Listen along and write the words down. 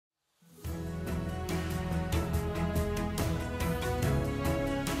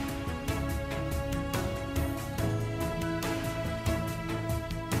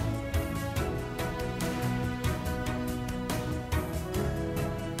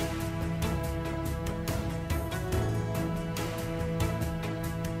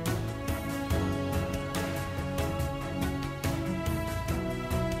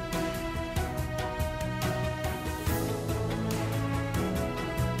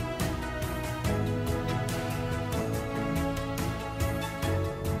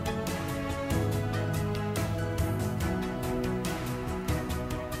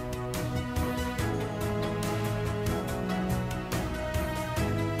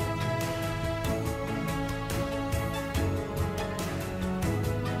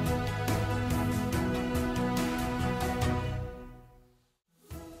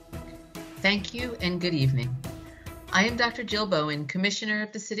Thank you and good evening. I am Dr. Jill Bowen, Commissioner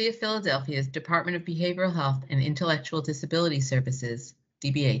of the City of Philadelphia's Department of Behavioral Health and Intellectual Disability Services,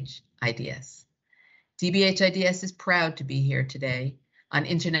 DBHIDS. DBHIDS is proud to be here today on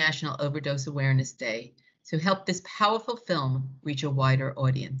International Overdose Awareness Day to help this powerful film reach a wider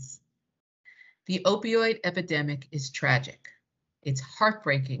audience. The opioid epidemic is tragic. It's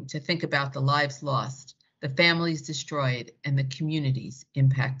heartbreaking to think about the lives lost, the families destroyed, and the communities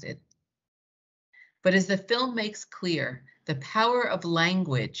impacted. But as the film makes clear, the power of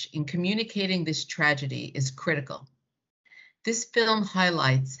language in communicating this tragedy is critical. This film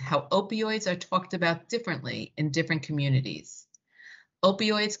highlights how opioids are talked about differently in different communities.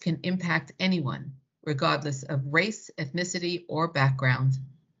 Opioids can impact anyone, regardless of race, ethnicity, or background.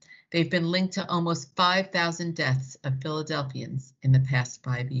 They've been linked to almost 5,000 deaths of Philadelphians in the past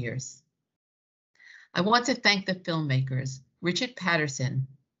 5 years. I want to thank the filmmakers, Richard Patterson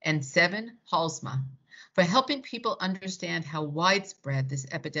and Seven Halsma, for helping people understand how widespread this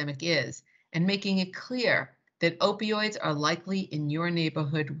epidemic is and making it clear that opioids are likely in your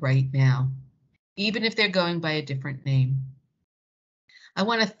neighborhood right now, even if they're going by a different name. I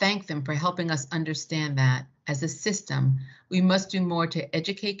want to thank them for helping us understand that, as a system, we must do more to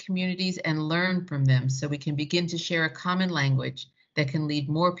educate communities and learn from them so we can begin to share a common language that can lead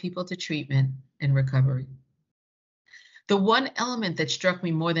more people to treatment and recovery. The one element that struck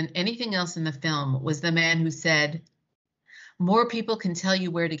me more than anything else in the film was the man who said, "More people can tell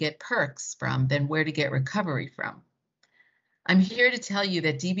you where to get perks from than where to get recovery from." I'm here to tell you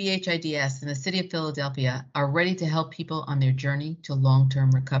that DBHIDS and the City of Philadelphia are ready to help people on their journey to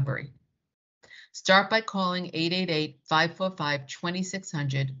long-term recovery. Start by calling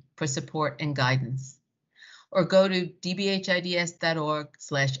 888-545-2600 for support and guidance, or go to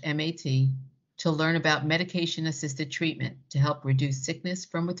dbhids.org/MAT to learn about medication-assisted treatment to help reduce sickness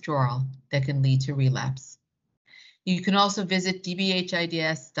from withdrawal that can lead to relapse. You can also visit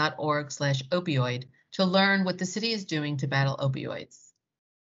dbhids.org/opioid to learn what the city is doing to battle opioids.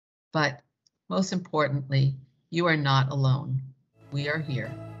 But most importantly, you are not alone. We are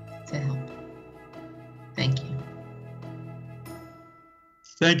here to help. Thank you.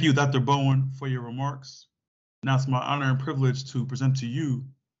 Thank you, Dr. Bowen, for your remarks. Now it's my honor and privilege to present to you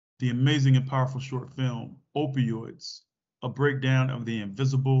the amazing and powerful short film, Opioids, a breakdown of the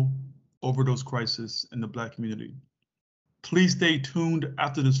invisible overdose crisis in the Black community. Please stay tuned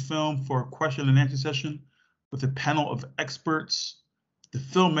after this film for a question and answer session with a panel of experts, the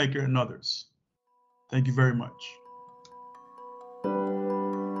filmmaker, and others. Thank you very much.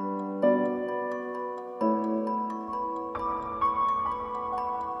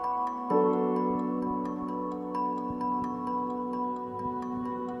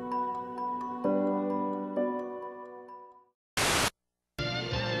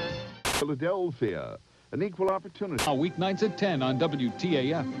 Philadelphia, an equal opportunity. Weeknights at 10 on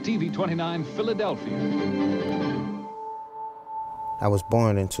WTAF, TV 29, Philadelphia. I was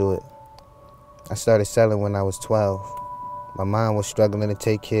born into it. I started selling when I was 12. My mom was struggling to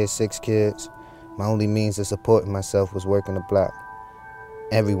take care of 6 kids. My only means of supporting myself was working the block.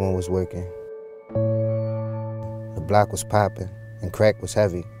 Everyone was working. The block was popping and crack was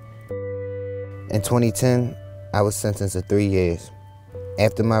heavy. In 2010, I was sentenced to 3 years.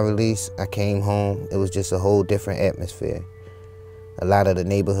 After my release, I came home. It was just a whole different atmosphere. A lot of the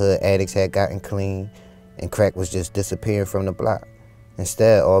neighborhood addicts had gotten clean, and crack was just disappearing from the block.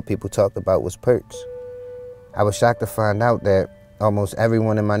 Instead, all people talked about was perks. I was shocked to find out that almost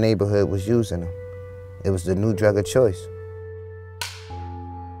everyone in my neighborhood was using them. It was the new drug of choice.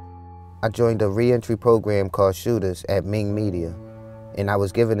 I joined a re-entry program called Shooters at Ming Media, and I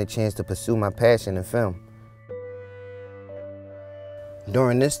was given a chance to pursue my passion in film.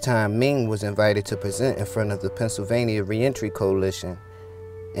 During this time, Ming was invited to present in front of the Pennsylvania Reentry Coalition.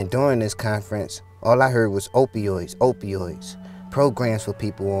 And during this conference, all I heard was opioids, opioids. Programs for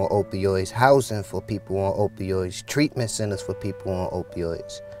people on opioids, housing for people on opioids, treatment centers for people on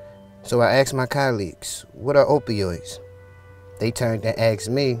opioids. So I asked my colleagues, what are opioids? They turned and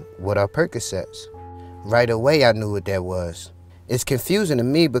asked me, what are Percocets? Right away I knew what that was. It's confusing to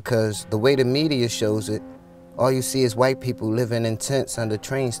me because the way the media shows it, all you see is white people living in tents under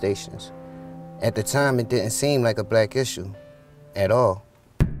train stations. At the time, it didn't seem like a black issue at all.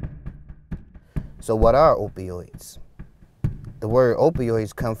 So what are opioids? The word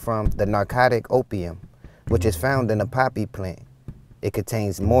opioids comes from the narcotic opium, which is found in the poppy plant. It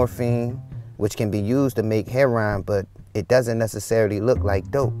contains morphine, which can be used to make heroin, but it doesn't necessarily look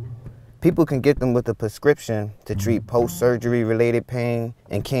like dope. People can get them with a prescription to treat post-surgery related pain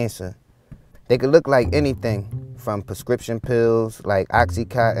and cancer. They could look like anything from prescription pills like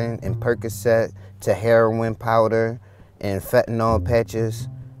Oxycontin and Percocet to heroin powder and fentanyl patches.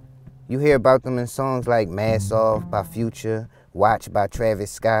 You hear about them in songs like Mask Off by Future, Watch by Travis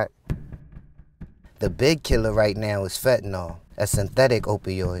Scott. The big killer right now is fentanyl, a synthetic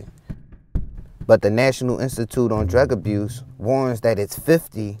opioid. But the National Institute on Drug Abuse warns that it's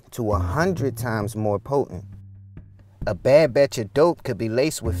 50 to 100 times more potent. A bad batch of dope could be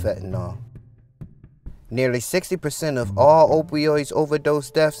laced with fentanyl. Nearly 60% of all opioids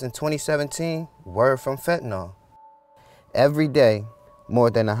overdose deaths in 2017 were from fentanyl. Every day, more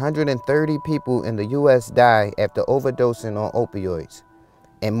than 130 people in the U.S. die after overdosing on opioids,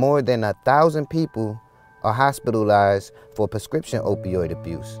 and more than 1,000 people are hospitalized for prescription opioid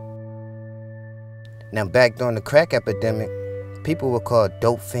abuse. Now, back during the crack epidemic, people were called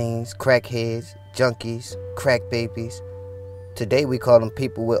dope fiends, crackheads, junkies, crack babies. Today, we call them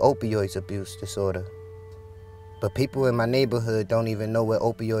people with opioids abuse disorder. But people in my neighborhood don't even know what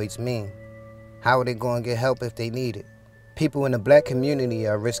opioids mean. How are they going to get help if they need it? People in the black community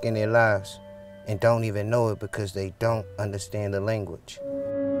are risking their lives and don't even know it because they don't understand the language.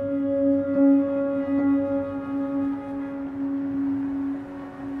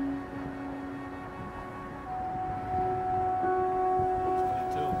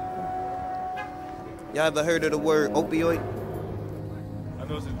 Y'all ever heard of the word opioid? I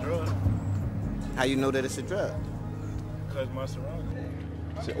know it's a drug. How you know that it's a drug? Because my surroundings.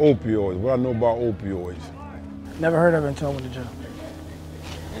 It's opioids. What I know about opioids. Never heard of it until I went to jail.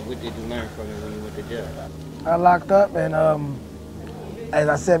 And what did you learn from it when you went to jail? I locked up and as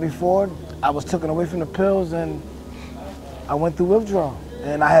I said before, I was taken away from the pills and I went through withdrawal.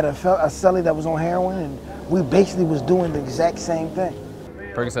 And I had a cellie that was on heroin and we basically was doing the exact same thing.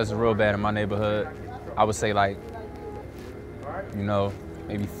 Percocets is real bad in my neighborhood. I would say like, you know,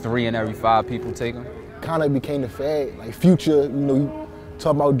 maybe 3 in every 5 people take them. Kind of became the fad, like Future, you know, you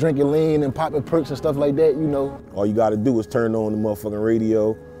talk about drinking lean and popping perks and stuff like that, you know. All you gotta do is turn on the motherfucking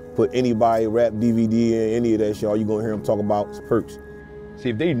radio, put anybody, rap DVD in, any of that shit, all you gonna hear them talk about is perks. See,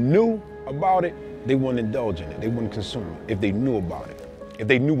 if they knew about it, they wouldn't indulge in it, they wouldn't consume it, if they knew about it, if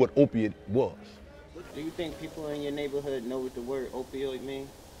they knew what opiate was. Do you think people in your neighborhood know what the word opioid means?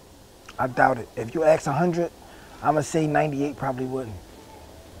 I doubt it. If you ask 100, I'm gonna say 98 probably wouldn't.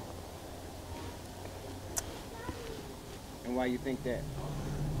 And why you think that?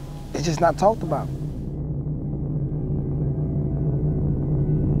 It's just not talked about.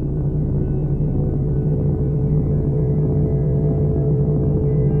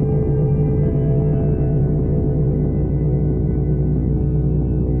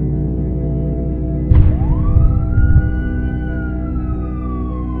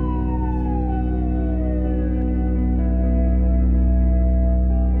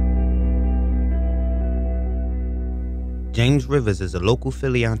 James Rivers is a local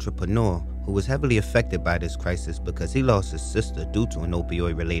Philly entrepreneur who was heavily affected by this crisis because he lost his sister due to an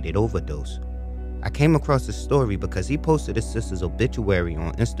opioid-related overdose. I came across his story because he posted his sister's obituary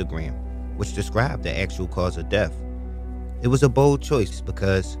on Instagram, which described the actual cause of death. It was a bold choice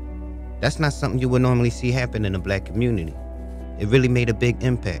because that's not something you would normally see happen in the black community. It really made a big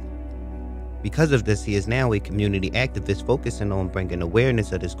impact. Because of this, he is now a community activist focusing on bringing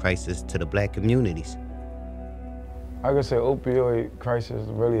awareness of this crisis to the black communities. I could say opioid crisis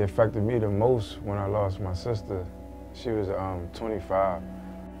really affected me the most when I lost my sister. She was 25.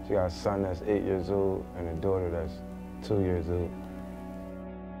 She got a son that's 8 years old and a daughter that's 2 years old.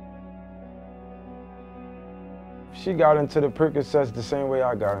 She got into the Percocets the same way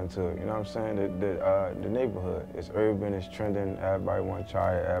I got into it, you know what I'm saying? The neighborhood, it's urban, it's trending, everybody want to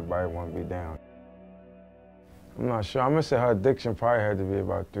try it, everybody want to be down. I'm not sure, I'm gonna say her addiction probably had to be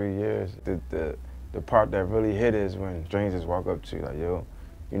about 3 years. The part that really hit is when strangers walk up to you like, yo,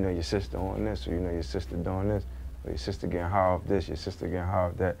 you know your sister on this, or you know your sister doing this, or your sister getting high off this, your sister getting high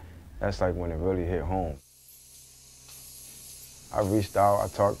off that. That's like when it really hit home. I reached out, I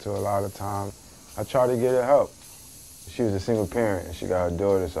talked to her a lot of times. I tried to get her help. She was a single parent and she got her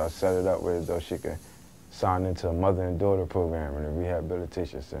daughter, so I set it up with her so she could sign into a mother and daughter program in a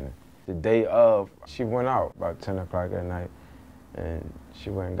rehabilitation center. The day of, she went out about 10 o'clock at night and she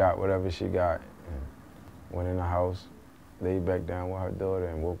went and got whatever she got. Went in the house, laid back down with her daughter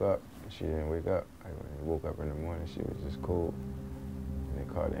and woke up. She didn't wake up. Like when they woke up in the morning, she was just cold. And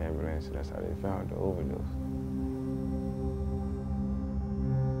they called the ambulance and that's how they found the overdose.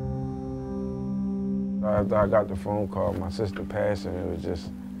 After I got the phone call, my sister passing, it was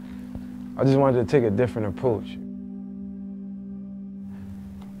just, I just wanted to take a different approach.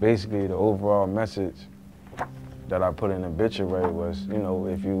 Basically, the overall message that I put in the obituary was, you know,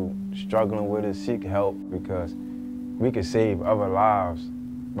 if you struggling with it, seek help, because we could save other lives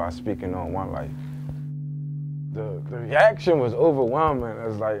by speaking on one life. The reaction was overwhelming.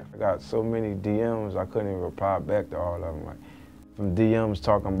 It's like I got so many DMs, I couldn't even reply back to all of them. Like, from DMs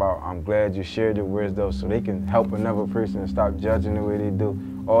talking about, I'm glad you shared your words though, so they can help another person and stop judging the way they do,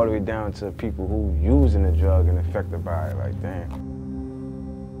 all the way down to people who using the drug and affected by it, like damn.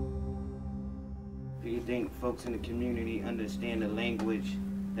 Do you think folks in the community understand the language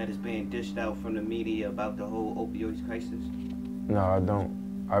that is being dished out from the media about the whole opioids crisis? No, I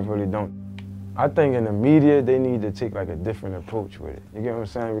don't. I really don't. I think in the media, they need to take like a different approach with it. You get what I'm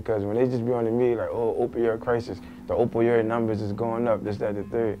saying? Because when they just be on the media like, oh, opioid crisis, the opioid numbers is going up, this, that, the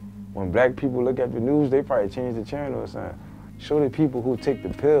third. When black people look at the news, they probably change the channel or something. Show the people who take the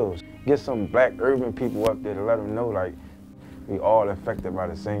pills. Get some black urban people up there to let them know like, we all affected by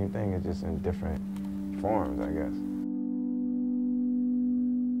the same thing, it's just in different forms, I guess.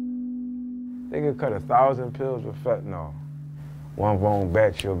 They could cut 1,000 pills with fentanyl. One wrong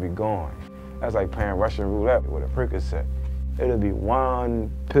batch, you'll be gone. That's like playing Russian roulette with a Percocet. It'll be one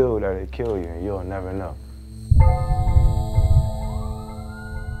pill that'll kill you and you'll never know.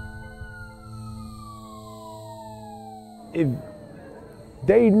 If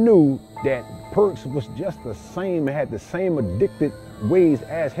they knew that perks was just the same, had the same addicted ways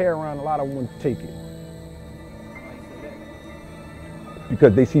as heroin, a lot of them wouldn't take it.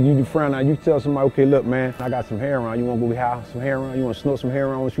 Because they see you frown out, you tell somebody, okay, look, man, I got some heroin. You want to go have some heroin? You want to snort some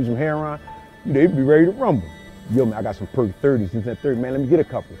heroin? Want to shoot some heroin? They'd be ready to rumble. Yo, man, I got some perk 30s. Since that 30, man, let me get a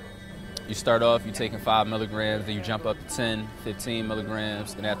couple. You start off, you're taking 5 milligrams, then you jump up to 10, 15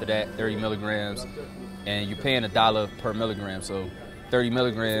 milligrams, then after that, 30 milligrams, and you're paying $1 per milligram. So 30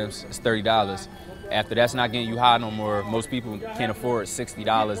 milligrams is $30. After that's not getting you high no more, most people can't afford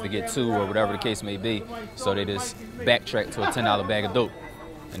 $60 to get 2 or whatever the case may be. So they just backtrack to a $10 bag of dope.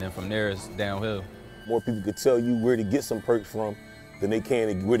 And then from there, it's downhill. More people could tell you where to get some perks from than they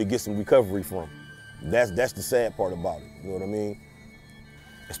can where to get some recovery from. That's the sad part about it, you know what I mean?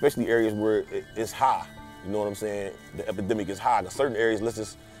 Especially areas where it's high, you know what I'm saying? The epidemic is high. In certain areas, let's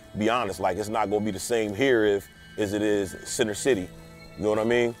just be honest, like it's not gonna be the same here as it is Center City, you know what I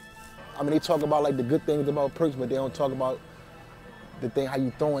mean? I mean, they talk about like the good things about perks, but they don't talk about the thing, how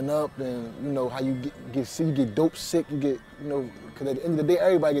you throwing up and, you know, how you get sick, you get dope sick, you get, you know, because at the end of the day,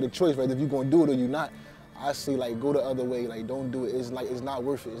 everybody get a choice, right? If you're going to do it or you're not. I say, like, go the other way, like, don't do it. It's like, it's not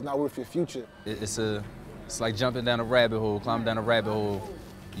worth it. It's not worth your future. It's like jumping down a rabbit hole, climbing down a rabbit hole.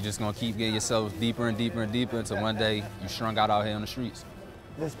 You're just going to keep getting yourself deeper and deeper and deeper until one day you shrunk out here on the streets.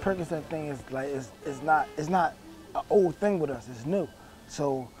 This Percocet thing is like, it's not an old thing with us, it's new.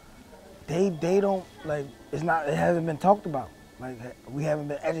 So they don't, like, it hasn't been talked about. Like, we haven't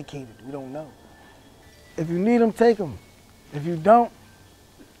been educated, we don't know. If you need them, take them. If you don't,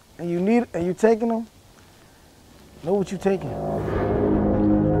 and you're taking them, know what you're taking.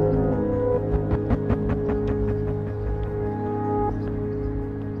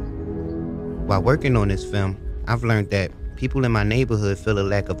 While working on this film, I've learned that people in my neighborhood feel a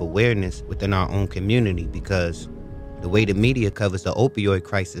lack of awareness within our own community because the way the media covers the opioid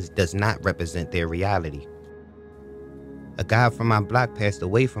crisis does not represent their reality. A guy from my block passed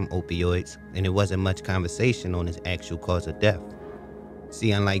away from opioids, and there wasn't much conversation on his actual cause of death.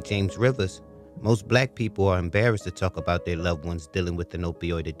 See, unlike James Rivers, most black people are embarrassed to talk about their loved ones dealing with an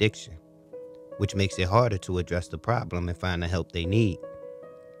opioid addiction, which makes it harder to address the problem and find the help they need.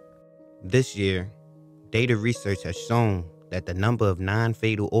 This year, data research has shown that the number of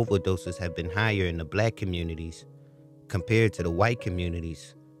non-fatal overdoses have been higher in the black communities compared to the white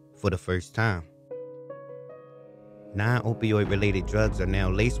communities for the first time. Non-opioid related drugs are now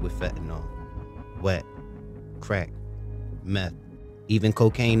laced with fentanyl, wet, crack, meth, even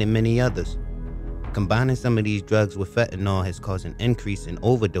cocaine and many others. Combining some of these drugs with fentanyl has caused an increase in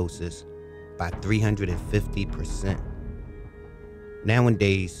overdoses by 350%.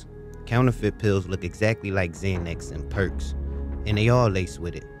 Nowadays, counterfeit pills look exactly like Xanax and Perks, and they all laced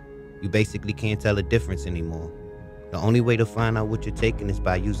with it. You basically can't tell the difference anymore. The only way to find out what you're taking is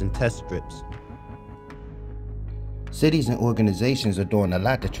by using test strips. Cities and organizations are doing a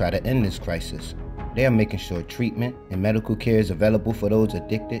lot to try to end this crisis. They are making sure treatment and medical care is available for those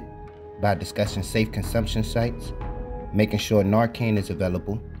addicted by discussing safe consumption sites, making sure Narcan is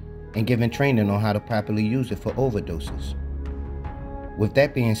available, and giving training on how to properly use it for overdoses. With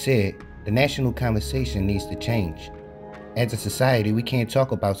that being said, the national conversation needs to change. As a society, we can't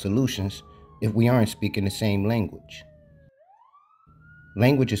talk about solutions if we aren't speaking the same language.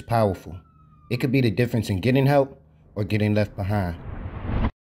 Language is powerful. It could be the difference in getting help or getting left behind.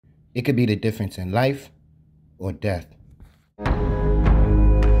 It could be the difference in life or death.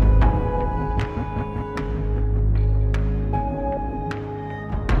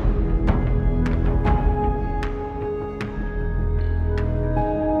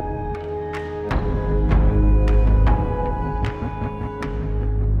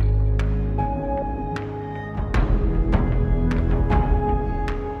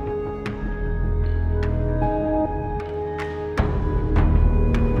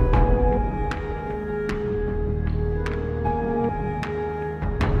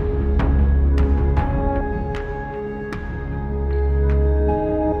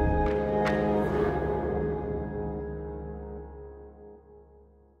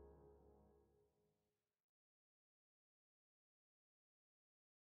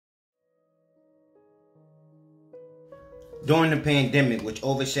 During the pandemic, which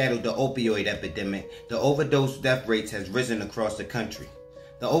overshadowed the opioid epidemic, the overdose death rates has risen across the country.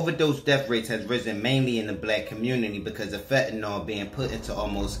 The overdose death rates has risen mainly in the black community because of fentanyl being put into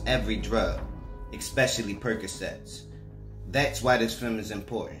almost every drug, especially Percocets. That's why this film is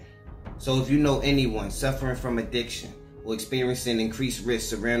important. So if you know anyone suffering from addiction or experiencing increased risk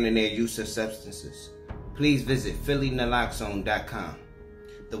surrounding their use of substances, please visit phillynaloxone.com.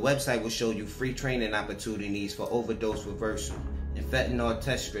 The website will show you free training opportunities for overdose reversal and fentanyl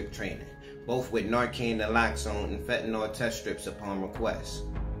test strip training, both with Narcan naloxone and fentanyl test strips upon request.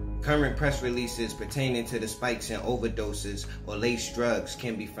 Current press releases pertaining to the spikes in overdoses or laced drugs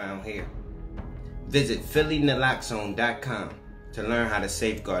can be found here. Visit phillynaloxone.com to learn how to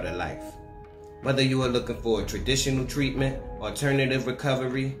safeguard a life. Whether you are looking for a traditional treatment, alternative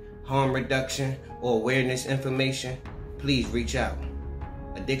recovery, harm reduction, or awareness information, please reach out.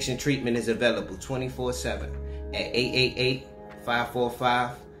 Addiction treatment is available 24/7 at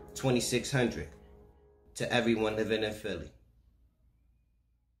 888-545-2600 to everyone living in Philly.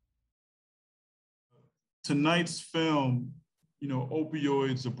 Tonight's film,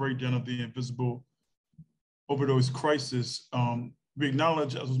 opioids, a breakdown of the invisible overdose crisis. We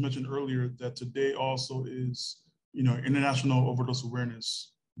acknowledge, as was mentioned earlier, that today also is, International Overdose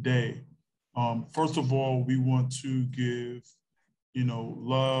Awareness Day. First of all, we want to give,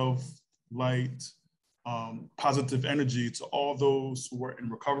 love, light, positive energy to all those who are in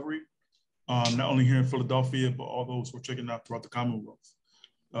recovery, not only here in Philadelphia, but all those who are checking out throughout the Commonwealth.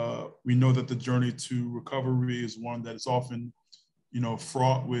 We know that the journey to recovery is one that is often,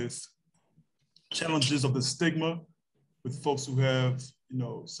 fraught with challenges of the stigma, with folks who have,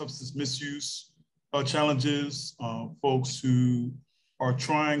 substance misuse challenges, folks who are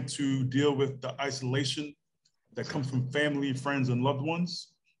trying to deal with the isolation that comes from family, friends, and loved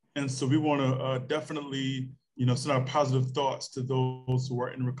ones. And so we want to definitely, send our positive thoughts to those who are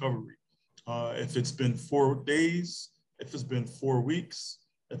in recovery. If it's been 4 days, if it's been 4 weeks,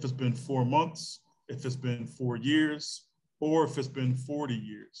 if it's been 4 months, if it's been 4 years, or if it's been 40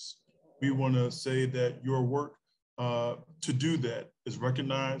 years, we want to say that your work to do that is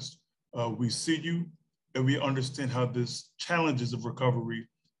recognized. We see you, and we understand how this challenges of recovery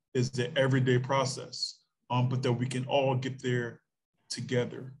is the everyday process, but that we can all get there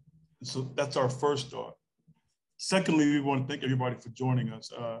together. And so that's our first thought. Secondly, we want to thank everybody for joining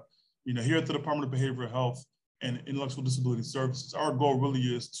us. Here at the Department of Behavioral Health and Intellectual Disability Services, our goal really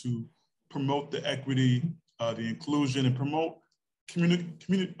is to promote the equity, the inclusion, and promote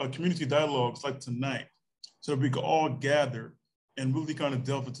community dialogues like tonight, so that we can all gather and really kind of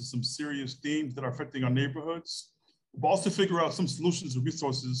delve into some serious themes that are affecting our neighborhoods, but also figure out some solutions and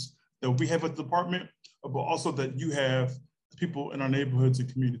resources that we have at the department, but also that you have people in our neighborhoods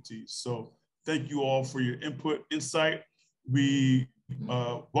and communities. So thank you all for your input, insight. We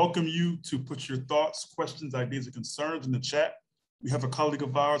welcome you to put your thoughts, questions, ideas, and concerns in the chat. We have a colleague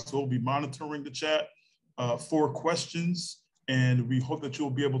of ours who will be monitoring the chat for questions. And we hope that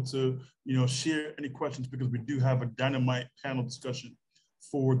you'll be able to, share any questions, because we do have a dynamite panel discussion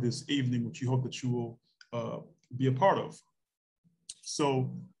for this evening, which we hope that you will be a part of.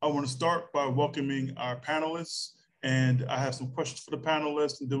 So I want to start by welcoming our panelists, and I have some questions for the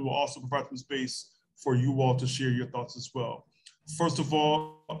panelists, and then we'll also provide some space for you all to share your thoughts as well. First of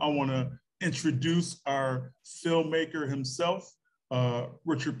all, I want to introduce our filmmaker himself,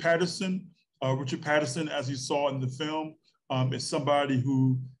 Richard Patterson. Richard Patterson, as you saw in the film, is somebody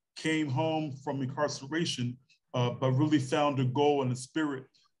who came home from incarceration, but really found a goal and a spirit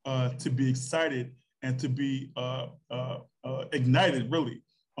to be excited and to be ignited, really,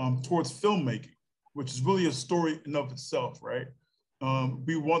 towards filmmaking, which is really a story in of itself, right?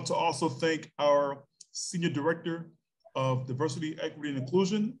 We want to also thank our Senior Director of Diversity, Equity, and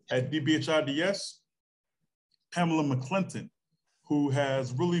Inclusion at DBHIDS, Pamela McClenton, who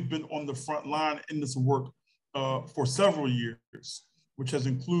has really been on the front line in this work for several years, which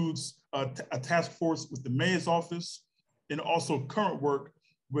includes a task force with the mayor's office, and also current work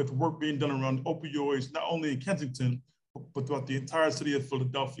with work being done around opioids, not only in Kensington, but throughout the entire city of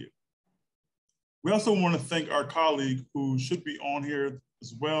Philadelphia. We also want to thank our colleague who should be on here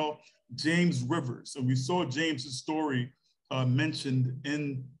as well, James Rivers. And we saw James's story mentioned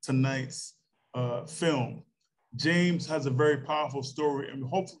in tonight's film. James has a very powerful story, and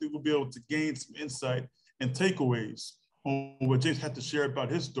hopefully we'll be able to gain some insight and takeaways on what James had to share about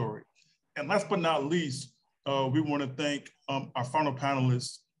his story. And last but not least, we want to thank our final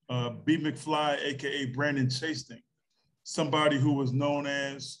panelist, B. McFly, AKA Brandon Chastang, somebody who was known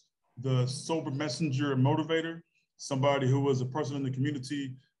as the sober messenger and motivator, somebody who was a person in the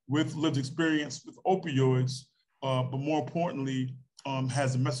community with lived experience with opioids, but more importantly,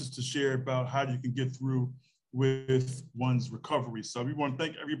 has a message to share about how you can get through with one's recovery. So we want to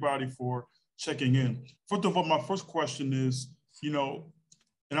thank everybody for checking in. First of all, my first question is,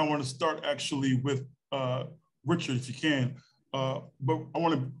 and I want to start actually with Richard, if you can, but I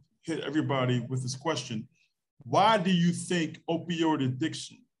want to hit everybody with this question. Why do you think opioid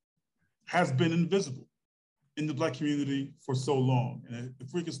addiction has been invisible in the Black community for so long? And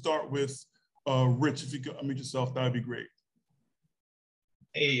if we could start with Rich, if you could unmute yourself, that would be great.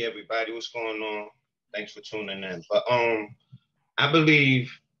 Hey everybody, what's going on? Thanks for tuning in. But I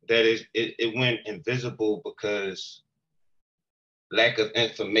believe that it went invisible because lack of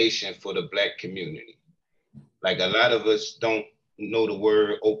information for the Black community. Like a lot of us don't know the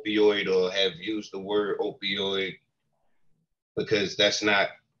word opioid or have used the word opioid because that's not,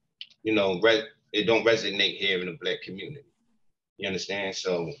 it don't resonate here in the Black community. You understand?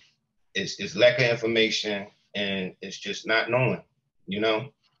 So it's lack of information and it's just not knowing,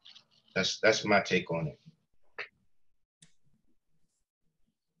 That's my take on it.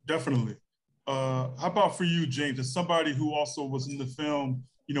 Definitely. How about for you, James, as somebody who also was in the film,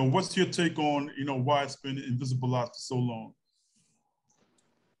 what's your take on, why it's been invisibilized for so long?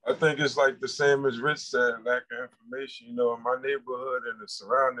 I think it's like the same as Rich said, lack of information. In my neighborhood and the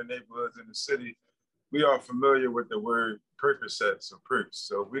surrounding neighborhoods in the city, we are familiar with the word Percocets or perks.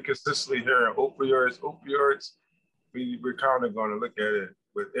 So we consistently hearing opioids. We're kind of going to look at it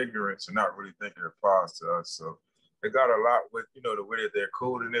with ignorance and not really think it applies to us. So it got a lot with, the way that they're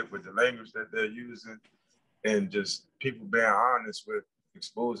coding it, with the language that they're using, and just people being honest with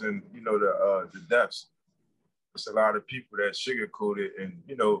exposing, the deaths. It's a lot of people that sugarcoat it and,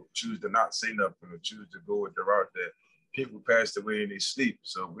 choose to not say nothing or choose to go with the route that people passed away in their sleep.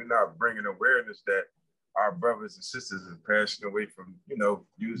 So we're not bringing awareness that our brothers and sisters are passing away from,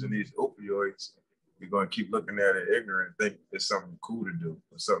 using these opioids. We're going to keep looking at it ignorant and think it's something cool to do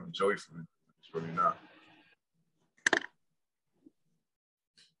or something joyful. It's really not.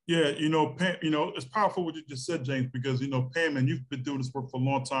 Yeah, Pam, it's powerful what you just said, James, because, Pam, and you've been doing this work for a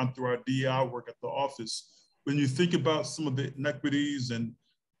long time through our DEI work at the office. When you think about some of the inequities and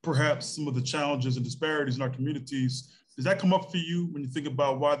perhaps some of the challenges and disparities in our communities, does that come up for you when you think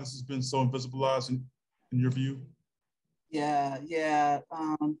about why this has been so invisibilized in your view? Yeah.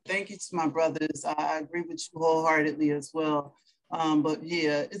 Thank you to my brothers. I agree with you wholeheartedly as well. But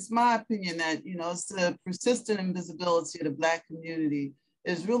yeah, it's my opinion that, it's the persistent invisibility of the Black community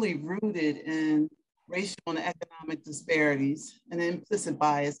is really rooted in racial and economic disparities and implicit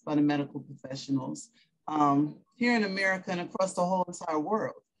bias by the medical professionals. Here in America and across the whole entire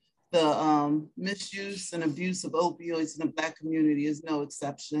world, the misuse and abuse of opioids in the Black community is no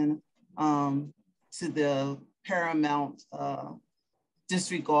exception to the paramount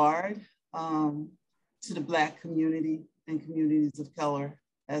disregard to the Black community and communities of color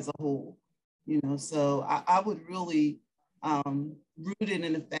as a whole. So I would really root it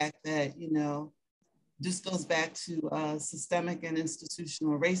in the fact that, this goes back to systemic and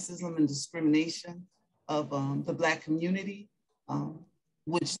institutional racism and discrimination of the Black community,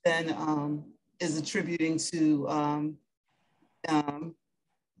 which then is attributing to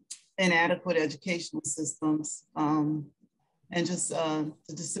inadequate educational systems and just the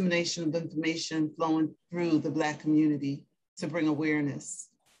dissemination of information flowing through the Black community to bring awareness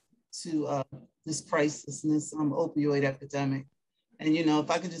to this crisis and this opioid epidemic. And, if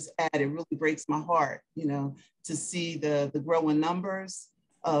I could just add, it really breaks my heart, to see the growing numbers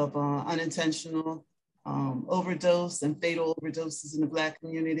of unintentional overdose and fatal overdoses in the Black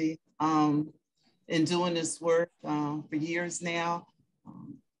community. In doing this work for years now,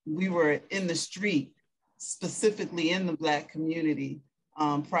 we were in the street, specifically in the Black community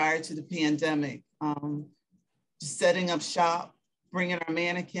prior to the pandemic, just setting up shop, bringing our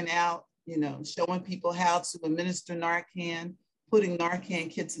mannequin out, showing people how to administer Narcan, putting Narcan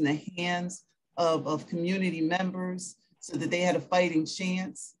kits in the hands of community members so that they had a fighting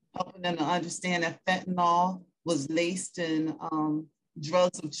chance, helping them to understand that fentanyl was laced in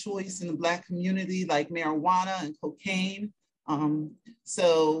drugs of choice in the Black community, like marijuana and cocaine.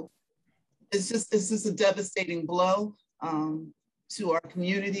 So it's just a devastating blow to our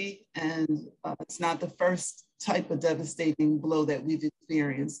community. And it's not the first type of devastating blow that we've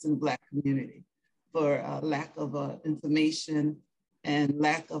experienced in the Black community for lack of information and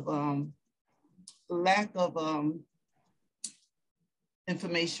lack of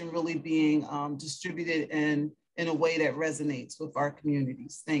information really being distributed in a way that resonates with our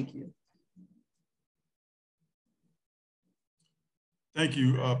communities. Thank you. Thank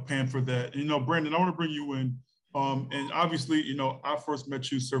you, Pam, for that. Brandon, I want to bring you in. And obviously, I first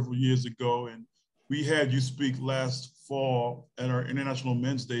met you several years ago, and we had you speak last fall at our International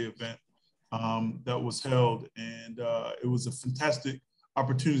Men's Day event that was held, and it was a fantastic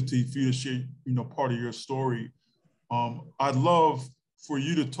opportunity for you to share, part of your story. I'd love for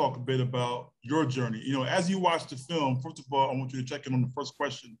you to talk a bit about your journey. As you watch the film, first of all, I want you to check in on the first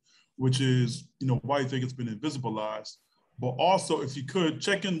question, which is, why you think it's been invisibilized. But also, if you could,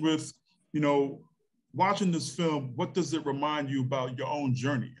 check in with, watching this film, what does it remind you about your own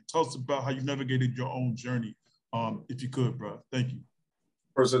journey? Tell us about how you navigated your own journey, if you could, bro. Thank you.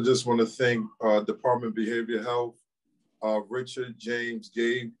 First, I just want to thank Department of Behavioral Health, Richard, James,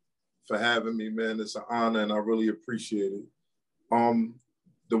 Gabe, for having me, man. It's an honor, and I really appreciate it.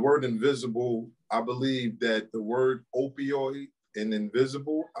 The word invisible, I believe that the word opioid and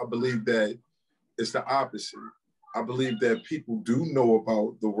invisible, I believe that it's the opposite. I believe that people do know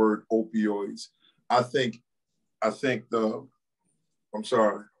about the word opioids. I think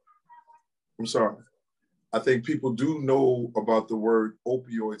people do know about the word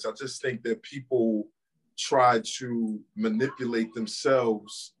opioids. I just think that people try to manipulate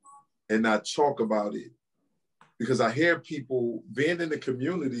themselves and not talk about it. Because I hear people, being in the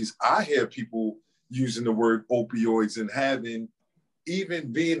communities, I hear people using the word opioids and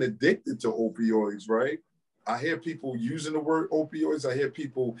even being addicted to opioids, right? I hear people using the word opioids. I hear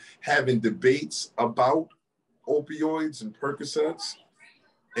people having debates about opioids and Percocets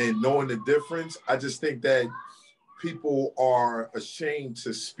and knowing the difference. I just think that people are ashamed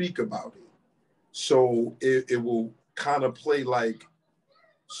to speak about it. So it will kind of play like,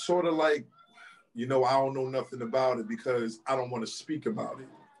 sort of like, I don't know nothing about it because I don't want to speak about it.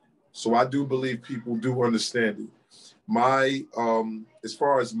 So I do believe people do understand it. As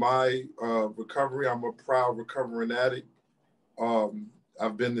far as my recovery, I'm a proud recovering addict.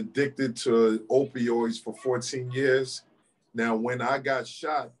 I've been addicted to opioids for 14 years. Now, when I got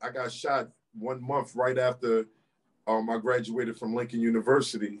shot 1 month right after I graduated from Lincoln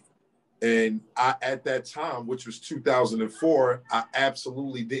University. And at that time, which was 2004, I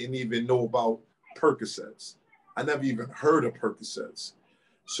absolutely didn't even know about Percocets. I never even heard of Percocets.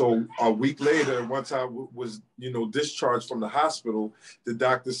 So a week later, once I was, discharged from the hospital, the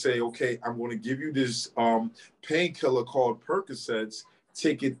doctor say, okay, I'm going to give you this painkiller called Percocets.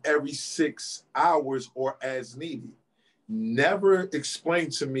 Take it every 6 hours or as needed. Never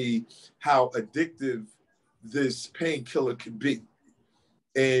explained to me how addictive this painkiller could be.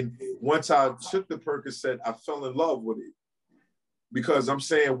 And once I took the Percocet, I fell in love with it. Because I'm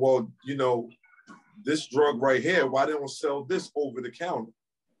saying, well, this drug right here, why they don't sell this over the counter?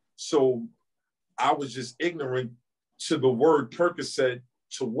 So I was just ignorant to the word Percocet,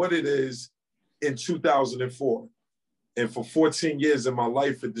 to what it is in 2004. And for 14 years in my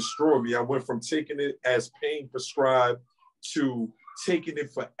life, it destroyed me. I went from taking it as pain prescribed to taking it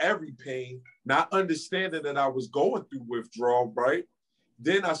for every pain, not understanding that I was going through withdrawal, right?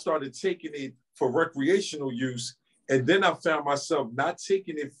 Then I started taking it for recreational use. And then I found myself not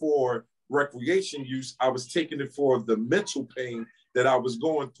taking it for recreation use. I was taking it for the mental pain that I was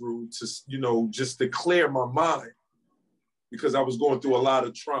going through to, just to clear my mind, because I was going through a lot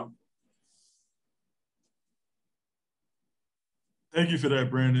of trauma. Thank you for that,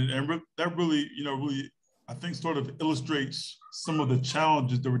 Brandon. And that really, really, I think sort of illustrates some of the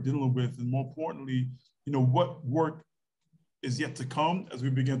challenges that we're dealing with. And more importantly, what work is yet to come as we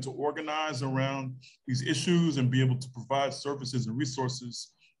begin to organize around these issues and be able to provide services and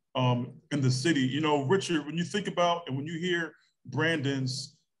resources in the city. Richard, when you think about and when you hear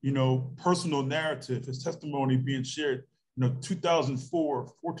Brandon's, personal narrative, his testimony being shared,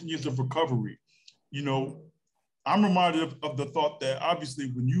 2004, 14 years of recovery, I'm reminded of the thought that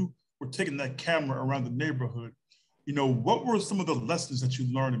obviously when you were taking that camera around the neighborhood, what were some of the lessons that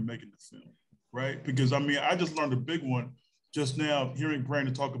you learned in making the film, right? Because I just learned a big one just now hearing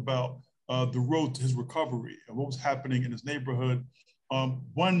Brandon talk about the road to his recovery and what was happening in his neighborhood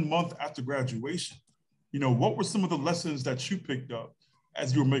 1 month after graduation. What were some of the lessons that you picked up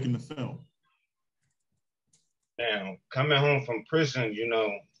as you were making the film? Now, coming home from prison,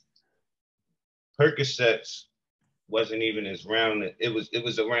 Percocets wasn't even as round. It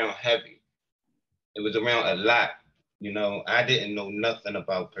was around heavy. It was around a lot. I didn't know nothing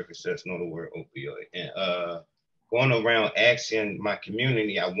about Percocets, nor the word opioid. And going around asking my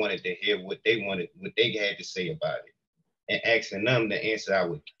community, I wanted to hear what they had to say about it. And asking them, the answer I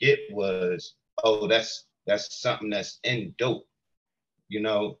would get was, oh, that's something that's in dope,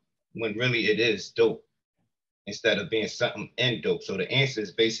 when really it is dope, instead of being something in dope. So the answer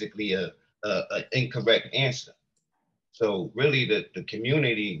is basically a incorrect answer. So really the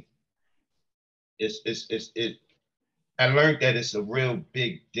community I learned that it's a real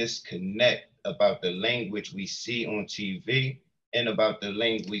big disconnect about the language we see on TV and about the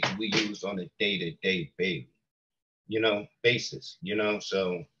language we use on a day-to-day basis.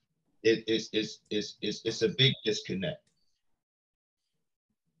 So it's a big disconnect.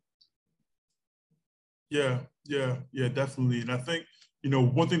 Yeah, definitely. And I think,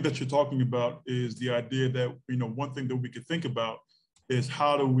 one thing that you're talking about is the idea that, one thing that we could think about is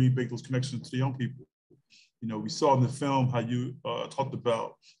how do we make those connections to the young people? We saw in the film how you talked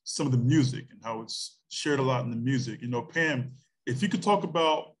about some of the music and how it's shared a lot in the music. Pam, if you could talk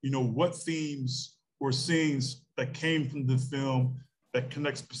about, what themes or scenes that came from the film that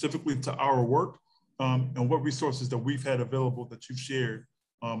connect specifically to our work, and what resources that we've had available that you've shared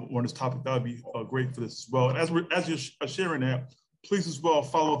on this topic, that would be great for this as well. And as you're sharing that, please as well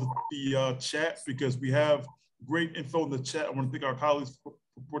follow the chat, because we have great info in the chat. I want to thank our colleagues for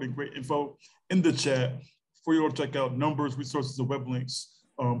putting great info in the chat for you all to check out, numbers, resources, and web links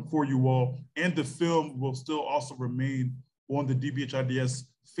for you all. And the film will still also remain on the DBHIDS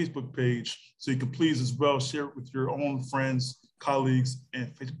Facebook page. So you can please as well share it with your own friends, colleagues, and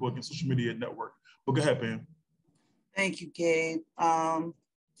Facebook and social media network. But go ahead, Pam. Thank you, Gabe. For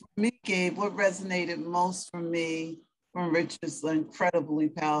me, Gabe, what resonated most for me from Richard's incredibly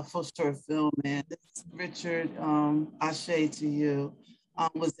powerful short film, man. This, Richard, ashe to you,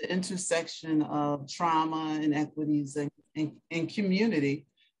 was the intersection of trauma, inequities, and community.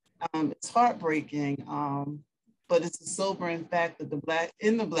 It's heartbreaking, but it's a sobering fact that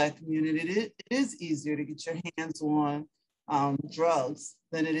in the Black community, it is easier to get your hands on drugs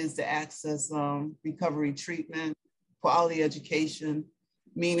than it is to access recovery treatment, quality education,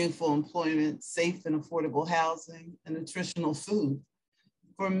 meaningful employment, safe and affordable housing, and nutritional food.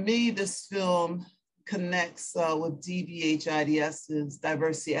 For me, this film connects with DBHIDS's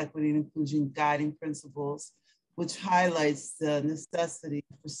diversity, equity, and inclusion guiding principles, which highlights the necessity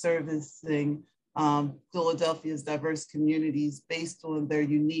for servicing Philadelphia's diverse communities based on their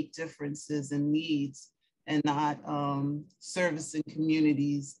unique differences and needs, and not servicing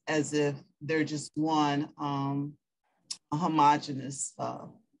communities as if they're just one homogenous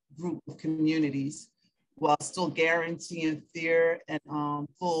group of communities, while still guaranteeing fair and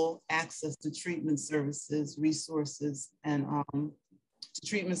full access to treatment services, resources, and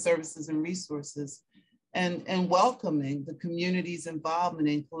and welcoming the community's involvement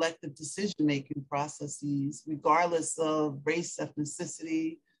in collective decision-making processes, regardless of race,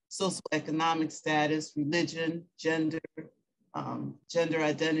 ethnicity, socioeconomic status, religion, gender, gender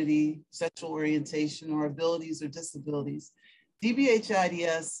identity, sexual orientation, or abilities or disabilities.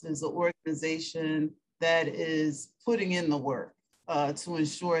 DBHIDS is an organization that is putting in the work to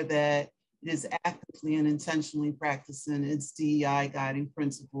ensure that it is actively and intentionally practicing its DEI guiding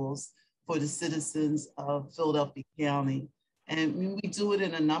principles for the citizens of Philadelphia County. And we do it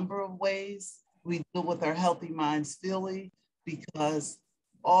in a number of ways. We do it with our Healthy Minds Philly, because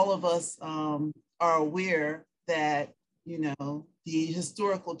all of us are aware that, the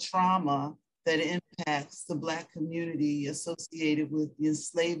historical trauma that impacts the Black community associated with the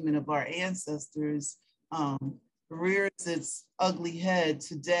enslavement of our ancestors rears its ugly head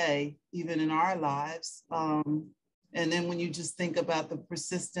today, even in our lives. And then when you just think about the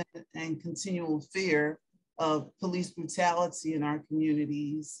persistent and continual fear of police brutality in our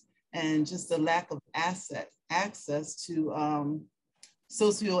communities, and just the lack of access to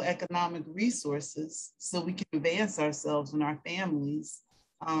socioeconomic resources so we can advance ourselves and our families.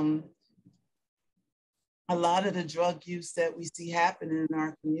 A lot of the drug use that we see happening in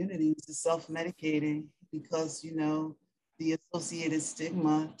our communities is self-medicating because, the associated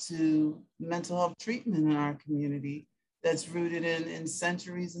stigma to mental health treatment in our community that's rooted in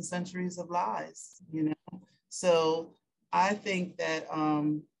centuries and centuries of lies, So I think that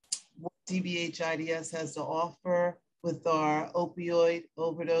what DBHIDS has to offer with our opioid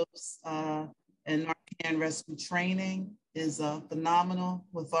overdose and Narcan rescue training is phenomenal,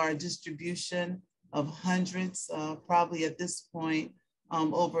 with our distribution of hundreds, probably at this point,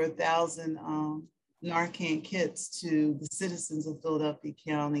 over 1,000 Narcan kits to the citizens of Philadelphia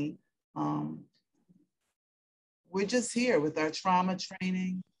County. We're just here with our trauma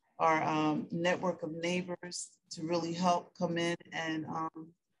training, our network of neighbors to really help come in and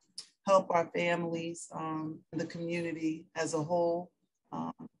help our families, the community as a whole,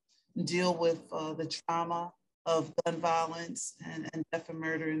 deal with the trauma of gun violence and death and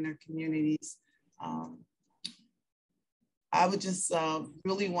murder in their communities. I would just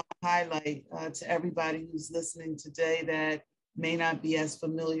really want to highlight to everybody who's listening today that may not be as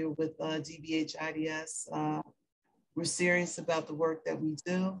familiar with DBHIDS. We're serious about the work that we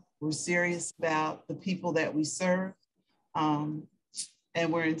do. We're serious about the people that we serve.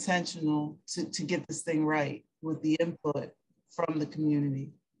 and we're intentional to get this thing right with the input from the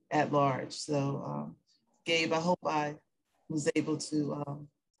community at large. So, Gabe, I hope I was able to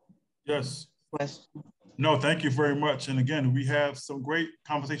yes. question. No, thank you very much. And again, we have some great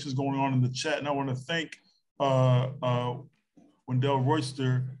conversations going on in the chat, and I want to thank Wendell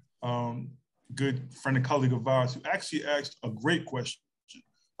Royster, good friend and colleague of ours, who actually asked a great question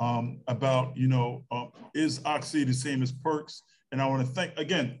about, is Oxy the same as perks? And I want to thank,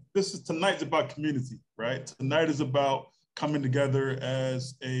 again, tonight's about community, right? Tonight is about coming together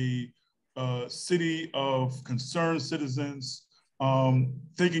as a city of concerned citizens,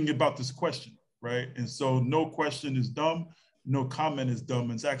 thinking about this question, right? And so no question is dumb, no comment is dumb.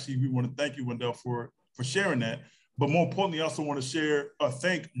 And it's actually, we want to thank you, Wendell, for sharing that. But more importantly, I also want to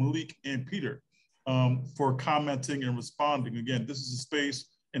thank Malik and Peter for commenting and responding. Again, this is a space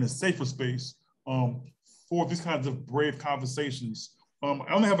and a safer space for these kinds of brave conversations. I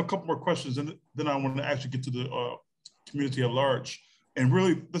only have a couple more questions, and then I want to actually get to the community at large. And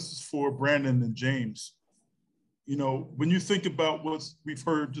really, this is for Brandon and James. When you think about what we've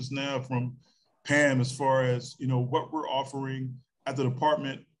heard just now from Pam, as far as, what we're offering at the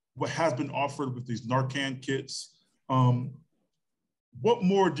department, what has been offered with these Narcan kits, what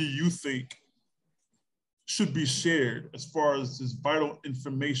more do you think should be shared as far as this vital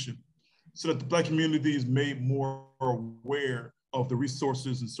information so that the Black community is made more aware of the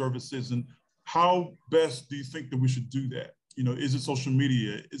resources and services? And how best do you think that we should do that? Is it social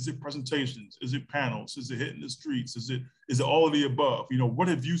media? Is it presentations? Is it panels? Is it hitting the streets? Is it all of the above? What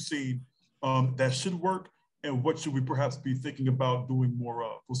have you seen that should work, and what should we perhaps be thinking about doing more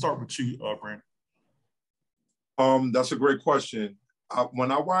of? We'll start with you, Brandon. That's a great question.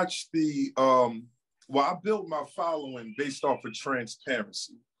 When I watched I built my following based off of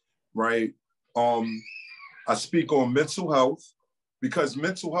transparency, right? I speak on mental health because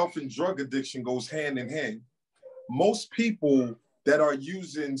mental health and drug addiction goes hand in hand. Most people that are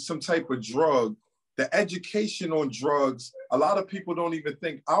using some type of drug, the education on drugs, a lot of people don't even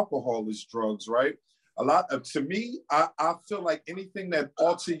think alcohol is drugs, right? To me, I feel like anything that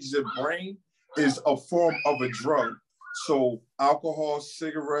alters your brain is a form of a drug. So alcohol,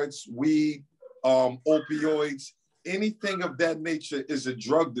 cigarettes, weed, opioids, anything of that nature is a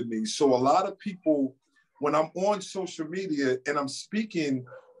drug to me. So a lot of people, when I'm on social media and I'm speaking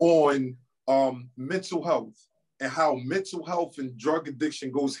on mental health and how mental health and drug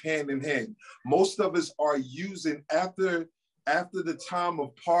addiction goes hand in hand, most of us are using after the time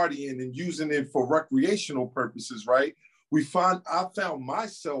of partying and using it for recreational purposes, right? I found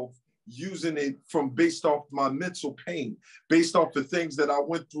myself using it based off my mental pain, based off the things that I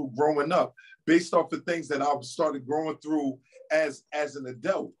went through growing up, based off the things that I started growing through as an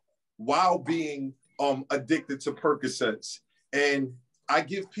adult while being addicted to Percocets. And I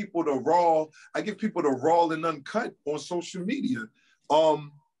give people the raw and uncut on social media.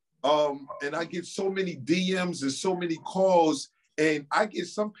 And I get so many DMs and so many calls, and I get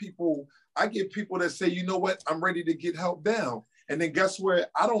people that say, you know what, I'm ready to get help down. And then guess where?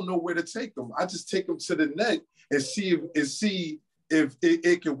 I don't know where to take them. I just take them to the net and see if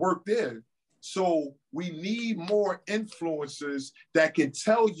it can work there. So we need more influencers that can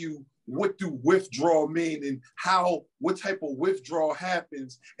tell you what do withdrawal mean and what type of withdrawal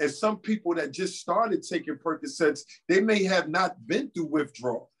happens. And some people that just started taking Percocets, they may have not been through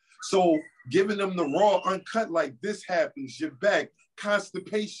withdrawal. So giving them the raw uncut, like this happens, your back,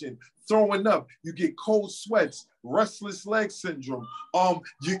 constipation, throwing up, you get cold sweats, restless leg syndrome,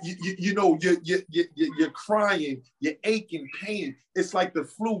 you're crying, you're aching, pain. It's like the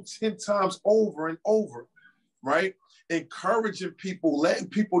flu 10 times over and over, right? Encouraging people, letting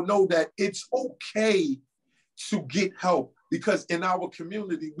people know that it's okay to get help, because in our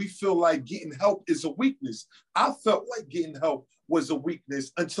community, we feel like getting help is a weakness. I felt like getting help was a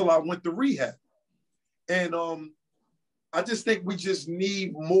weakness until I went to rehab. And I just think we just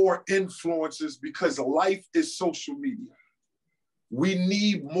need more influencers because life is social media. We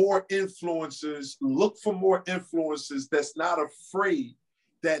need more influencers, look for more influencers that's not afraid,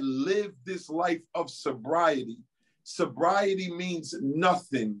 that live this life of sobriety. Sobriety means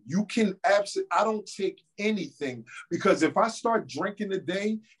nothing. You can I don't take anything, because if I start drinking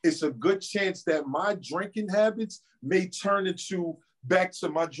today, it's a good chance that my drinking habits may turn back to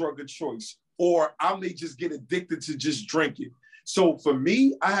my drug of choice, or I may just get addicted to just drinking. So for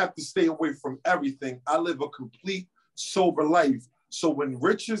me, I have to stay away from everything. I live a complete sober life. So when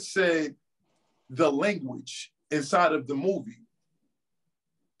Richard said the language inside of the movie,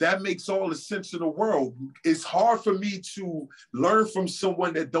 that makes all the sense in the world. It's hard for me to learn from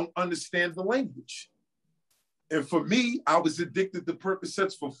someone that don't understand the language. And for me, I was addicted to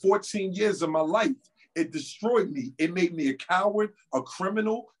Percocets for 14 years of my life. It destroyed me. It made me a coward, a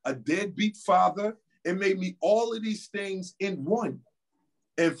criminal, a deadbeat father. It made me all of these things in one.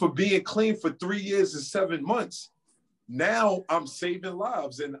 And for being clean for 3 years and 7 months, now I'm saving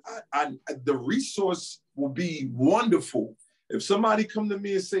lives. And the resource will be wonderful. If somebody come to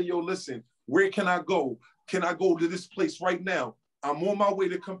me and say, yo, listen, where can I go? Can I go to this place right now? I'm on my way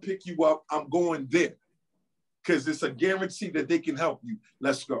to come pick you up. I'm going there. Because it's a guarantee that they can help you.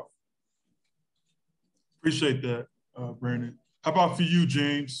 Let's go. Appreciate that, Brandon. How about for you,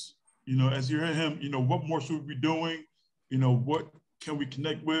 James? You know, as you hear him, you know, what more should we be doing? You know, what can we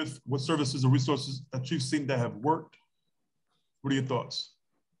connect with? What services or resources that you've seen that have worked? What are your thoughts?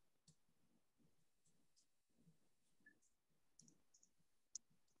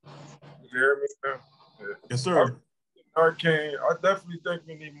 You hear me now? Yeah. Yes, sir. Arcane, I definitely think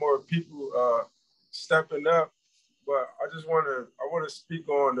we need more people stepping up, but I want to speak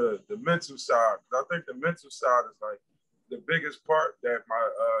on the mental side. I think the mental side is like the biggest part that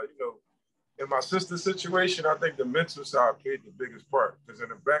in my sister's situation, I think the mental side played the biggest part, because in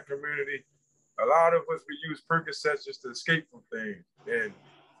the Black community, a lot of us, we use Percocets just to escape from things. And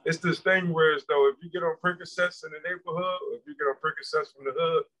it's this thing where as though if you get on Percocets in the neighborhood, or if you get on Percocets from the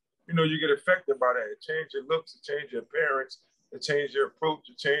hood, you know, you get affected by that. It changes your looks, it changes your appearance, it changes your approach,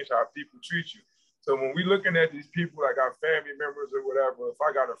 it changes how people treat you. So when we're looking at these people, like our family members or whatever, if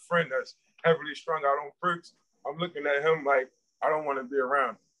I got a friend that's heavily strung out on perks, I'm looking at him like, I don't want to be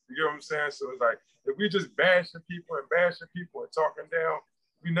around him. You get what I'm saying? So it's like, if we just bashing people and talking down,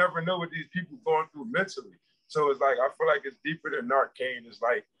 we never know what these people going through mentally. So it's like, I feel like it's deeper than Narcane. It's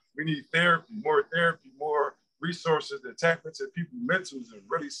like, we need therapy, more resources to tap into people's mentals and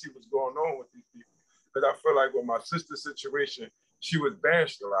really see what's going on with these people. Because I feel like with my sister's situation, she was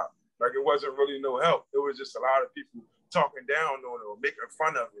bashed a lot. Like, it wasn't really no help. It was just a lot of people talking down on it or making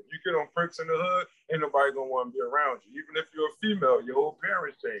fun of it. You get on perks in the hood, ain't nobody gonna want to be around you. Even if you're a female, your whole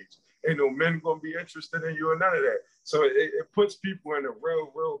appearance change. Ain't no men gonna be interested in you or none of that. So it puts people in a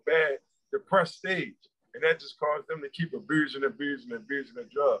real bad, depressed stage. And that just caused them to keep abusing the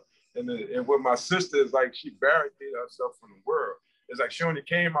drug. And with my sister, is like she barricaded herself from the world. It's like she only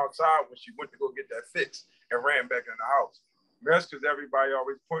came outside when she went to go get that fix and ran back in the house. And that's because everybody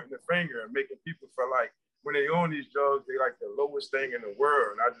always pointing the finger and making people feel like when they own these drugs, they like the lowest thing in the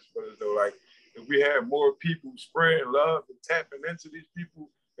world. And I just feel as though like if we had more people spreading love and tapping into these people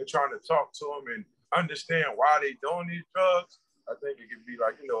and trying to talk to them and understand why they doing these drugs, I think it could be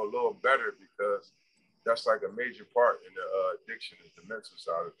like, you know, a little better, because that's like a major part in the addiction is the mental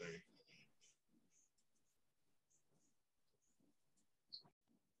side of things.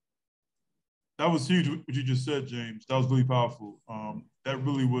 That was huge, what you just said, James. That was really powerful. That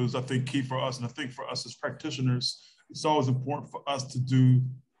really was, I think, key for us. And I think for us as practitioners, it's always important for us to do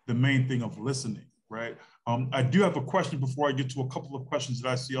the main thing of listening, right? I do have a question before I get to a couple of questions that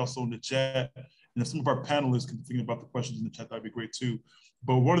I see also in the chat. And if some of our panelists can think about the questions in the chat, that'd be great too.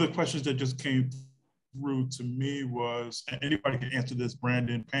 But one of the questions that just came through to me was, and anybody can answer this,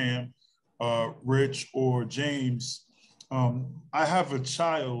 Brandon, Pam, Rich, or James. I have a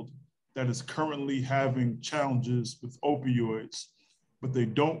child that is currently having challenges with opioids, but they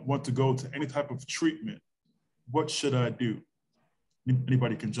don't want to go to any type of treatment. What should I do?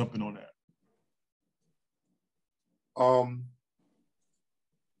 Anybody can jump in on that. Go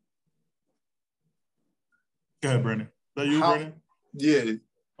ahead, Brandon. Is that you, Brandon? Yeah.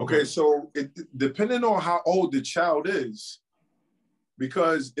 Okay, so depending on how old the child is,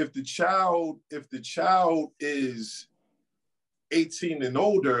 because if the child is 18 and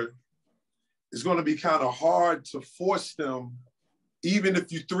older, it's going to be kind of hard to force them, even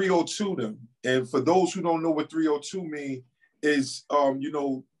if you 302 them. And for those who don't know what 302 mean, is you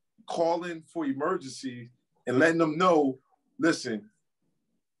know, calling for emergency and letting them know, listen,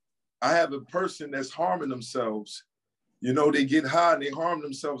 I have a person that's harming themselves. You know, they get high and they harm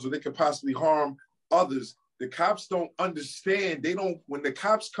themselves, or they could possibly harm others. The cops don't understand. They don't, when the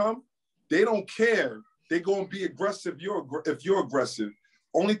cops come, they don't care. They're going to be aggressive if you're aggressive.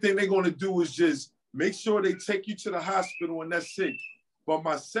 Only thing they're going to do is just make sure they take you to the hospital when that's sick. But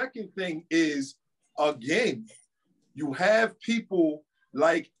my second thing is, again, you have people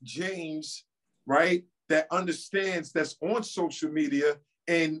like James, right, that understands, that's on social media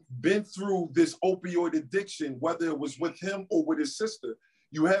and been through this opioid addiction, whether it was with him or with his sister.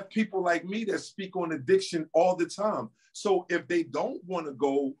 You have people like me that speak on addiction all the time. So if they don't want to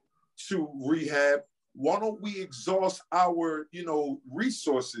go to rehab, why don't we exhaust our, you know,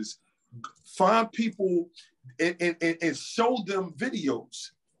 resources, find people and show them videos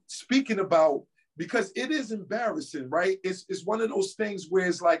speaking about because it is embarrassing, right? It's one of those things where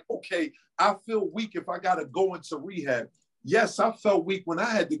it's like, okay, I feel weak if I got to go into rehab. Yes, I felt weak when I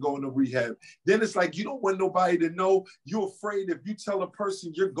had to go into rehab. Then it's like, you don't want nobody to know. You're afraid if you tell a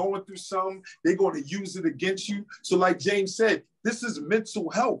person you're going through something, they're going to use it against you. So like James said, this is mental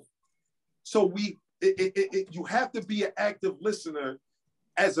health. So you have to be an active listener.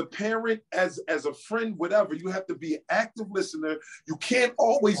 As a parent, as a friend, whatever, you have to be an active listener. You can't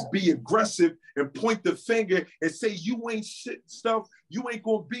always be aggressive and point the finger and say you ain't shit stuff, you ain't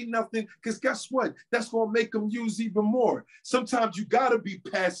gonna be nothing, because guess what? That's gonna make them use even more. Sometimes you gotta be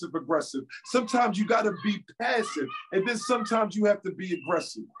passive aggressive. Sometimes you gotta be passive, and then sometimes you have to be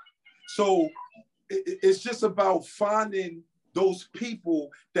aggressive. So it's just about finding those people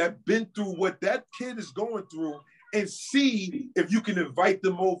that been through what that kid is going through and see if you can invite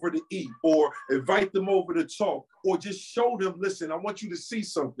them over to eat or invite them over to talk or just show them, listen, I want you to see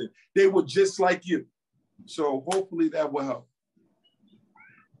something. They were just like you. So hopefully that will help.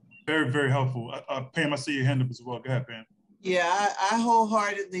 Very, very helpful. Pam, I see your hand up as well. Go ahead, Pam. Yeah, I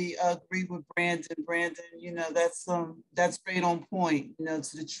wholeheartedly agree with Brandon. Brandon, you know, that's right on point, you know,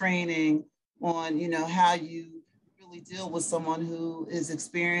 to the training on, you know, how you really deal with someone who is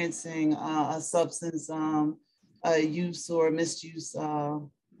experiencing a substance use or misuse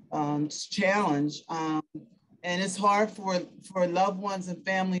challenge. And it's hard for loved ones and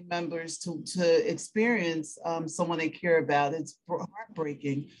family members to experience someone they care about. It's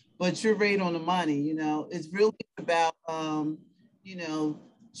heartbreaking, but you're right on the money. You know, it's really about, you know,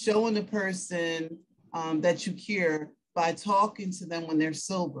 showing the person that you care by talking to them when they're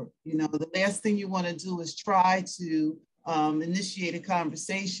sober. You know, the last thing you want to do is try to initiate a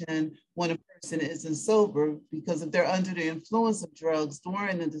conversation when a person isn't sober, because if they're under the influence of drugs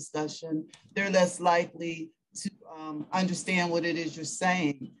during the discussion, they're less likely to understand what it is you're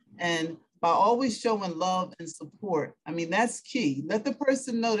saying. And by always showing love and support, I mean, that's key. Let the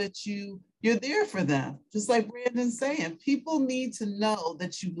person know that you're there for them. Just like Brandon's saying, people need to know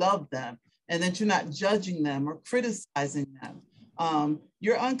that you love them and that you're not judging them or criticizing them.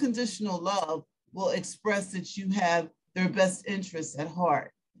 Your unconditional love will express that you have their best interests at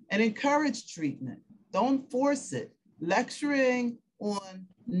heart. And encourage treatment. Don't force it. Lecturing on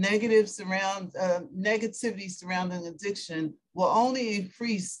negativity surrounding addiction will only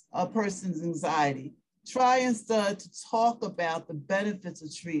increase a person's anxiety. Try instead to talk about the benefits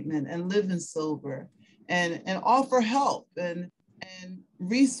of treatment and living sober, and offer help and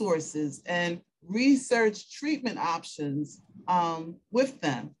resources and research treatment options with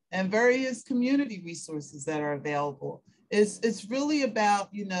them, and various community resources that are available. It's really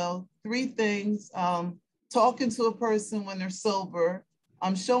about, you know, three things: talking to a person when they're sober,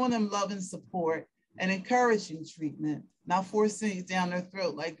 showing them love and support, and encouraging treatment, not forcing it down their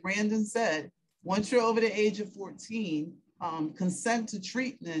throat. Like Brandon said, once you're over the age of 14, consent to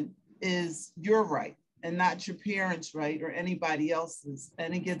treatment is your right and not your parents' right or anybody else's.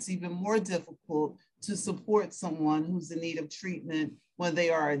 And it gets even more difficult to support someone who's in need of treatment when they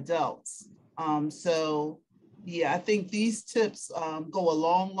are adults. So yeah, I think these tips go a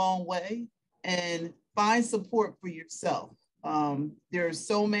long, long way, and find support for yourself. There are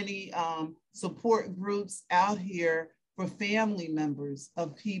so many support groups out here for family members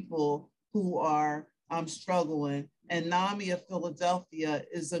of people who are struggling. And NAMI of Philadelphia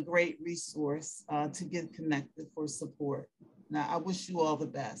is a great resource to get connected for support. Now, I wish you all the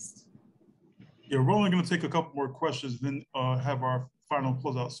best. Yeah, we're only going to take a couple more questions, then have our final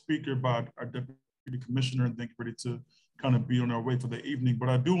closeout speaker by our Deputy Commissioner, and then get ready to kind of be on our way for the evening. But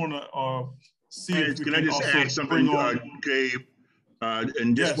I do want to see if we can I just add something, Gabe?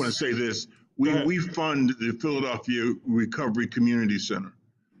 And just want to say this. We fund the Philadelphia Recovery Community Center.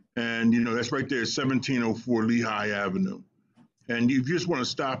 And, you know, that's right there, 1704 Lehigh Avenue. And you just want to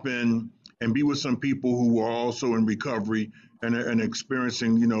stop in and be with some people who are also in recovery and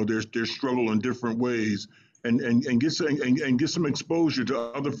experiencing, you know, their struggle in different ways, and get some exposure to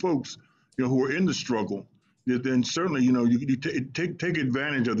other folks, you know, who are in the struggle. Then certainly, you know, you take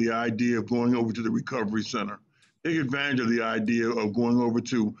advantage of the idea of going over to the recovery center. Take advantage of the idea of going over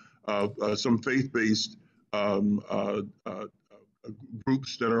to some faith-based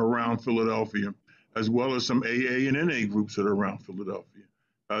groups that are around Philadelphia, as well as some AA and NA groups that are around Philadelphia.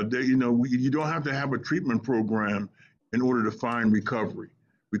 You know, you don't have to have a treatment program in order to find recovery.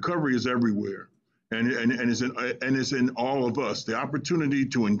 Recovery is everywhere, and it's in all of us. The opportunity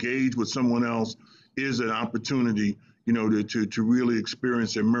to engage with someone else is an opportunity, you know, to really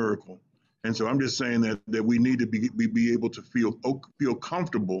experience a miracle. And so I'm just saying that we need to be able to feel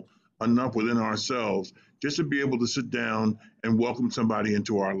comfortable enough within ourselves just to be able to sit down and welcome somebody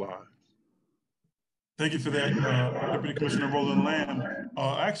into our lives. Thank you for that, Deputy Commissioner Roland Lamb.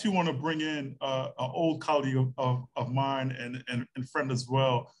 I actually want to bring in an old colleague of mine and friend as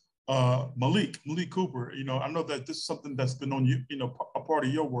well, Malik Cooper. You know, I know that this is something that's been on you, a part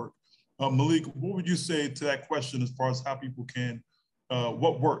of your work. Malik, what would you say to that question as far as how people can,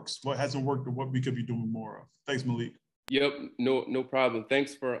 what works, what hasn't worked, or what we could be doing more of? Thanks, Malik. Yep, no problem.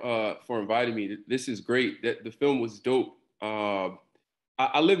 Thanks for inviting me. This is great. The film was dope.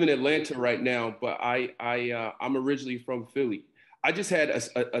 I live in Atlanta right now, but I'm originally from Philly. I just had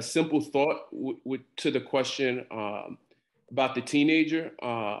a simple thought to the question about the teenager.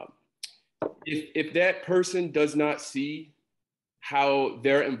 If that person does not see how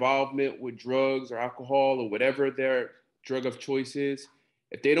their involvement with drugs or alcohol or whatever their drug of choice is,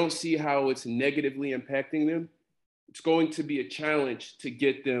 if they don't see how it's negatively impacting them, it's going to be a challenge to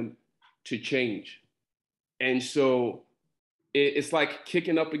get them to change. And so it's like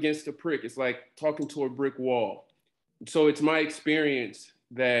kicking up against a prick. It's like talking to a brick wall. So it's my experience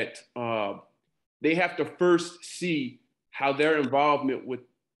that they have to first see how their involvement with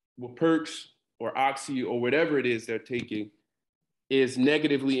perks or oxy or whatever it is they're taking is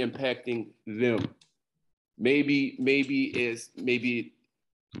negatively impacting them. Maybe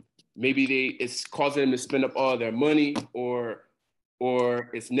it's causing them to spend up all their money, or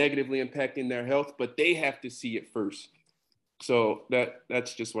it's negatively impacting their health, but they have to see it first. So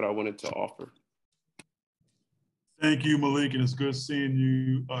that's just what I wanted to offer. Thank you, Malik, and it's good seeing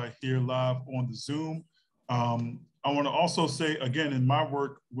you here live on the Zoom. I want to also say, again, in my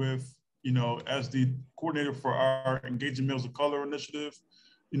work with, as the coordinator for our Engaging Males of Color initiative,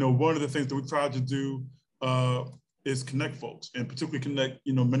 one of the things that we try to do is connect folks, and particularly connect,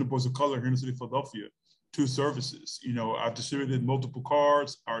 men and boys of color here in the city of Philadelphia to services. I've distributed multiple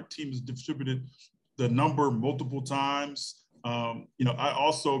cards. Our team has distributed the number multiple times. I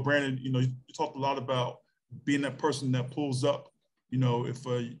also, Brandon, you talked a lot about being that person that pulls up, if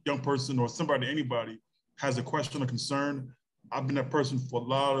a young person or somebody, anybody has a question or concern. I've been that person for a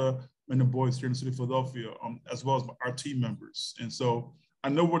lot of men and boys here in the city of Philadelphia, as well as our team members. And so I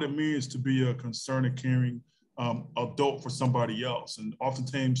know what it means to be a concerned and caring adult for somebody else. And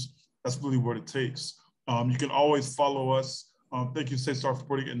oftentimes that's really what it takes. You can always follow us. Thank you, Say Star, for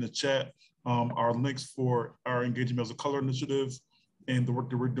putting it in the chat. Our links for our Engaging Males of Color initiative and the work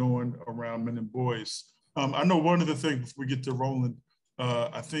that we're doing around men and boys. I know one of the things before we get to Roland,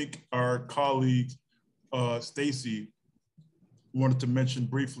 I think our colleague, Stacy, wanted to mention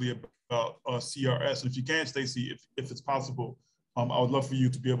briefly about CRS. And if you can, Stacy, if it's possible, I would love for you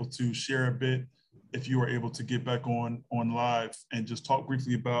to be able to share a bit if you were able to get back on live and just talk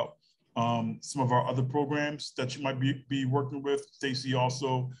briefly about some of our other programs that you might be working with. Stacy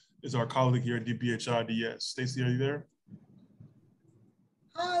also is our colleague here at DBHIDS. Stacy, are you there?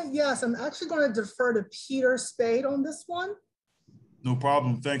 Yes, I'm actually going to defer to Peter Spade on this one. No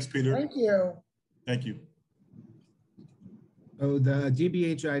problem. Thanks, Peter. Thank you. Thank you. So the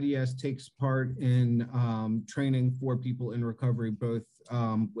DBHIDS takes part in training for people in recovery, both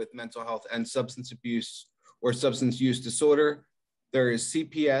with mental health and substance abuse or substance use disorder. There is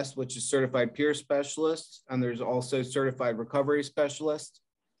CPS, which is Certified Peer Specialist, and there's also Certified Recovery Specialist.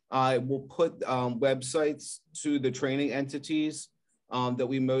 I will put websites to the training entities that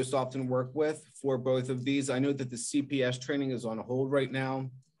we most often work with for both of these. I know that the CPS training is on hold right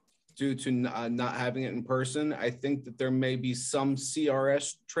now due to not having it in person. I think that there may be some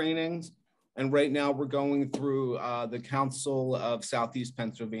CRS trainings, and right now we're going through the Council of Southeast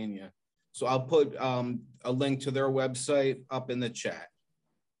Pennsylvania. So I'll put a link to their website up in the chat.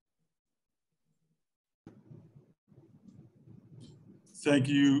 Thank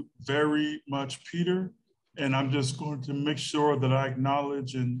you very much, Peter. And I'm just going to make sure that I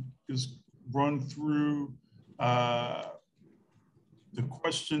acknowledge and just run through the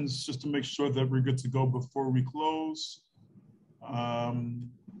questions just to make sure that we're good to go before we close.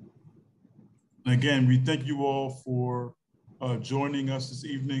 Again, we thank you all for joining us this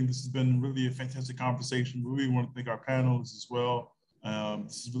evening. This has been really a fantastic conversation. We really want to thank our panelists as well.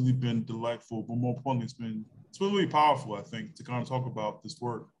 This has really been delightful, but more importantly, it's been really powerful, I think, to kind of talk about this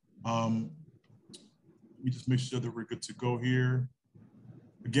work. Let me just make sure that we're good to go here.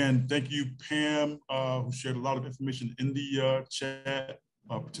 Again, thank you, Pam, who shared a lot of information in the chat,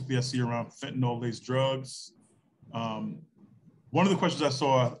 particularly I see around fentanyl-laced drugs. One of the questions I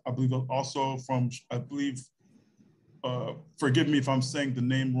saw, I believe also from, forgive me if I'm saying the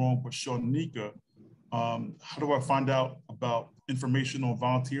name wrong, but Shawnika, how do I find out about information on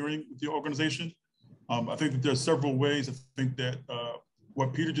volunteering with your organization? I think that there are several ways. I think that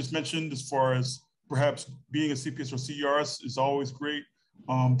what Peter just mentioned as far as perhaps being a CPS or CRS is always great.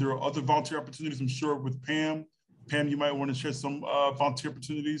 There are other volunteer opportunities, I'm sure, with Pam. Pam, you might want to share some volunteer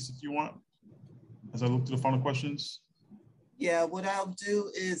opportunities if you want, as I look to the final questions. Yeah, what I'll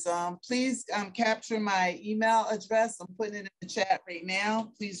do is please capture my email address. I'm putting it in the chat right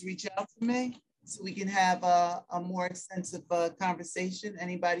now. Please reach out to me so we can have a more extensive conversation.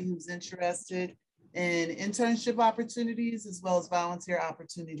 Anybody who's interested in internship opportunities as well as volunteer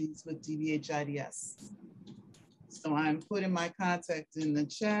opportunities with DBHIDS. So I'm putting my contact in the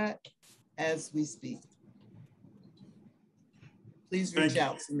chat as we speak. Please reach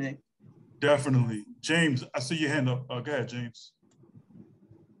out to me. Definitely. James, I see your hand up. Go ahead, James.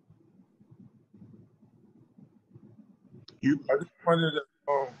 I just wanted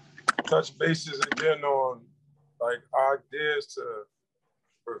to touch bases again on like ideas to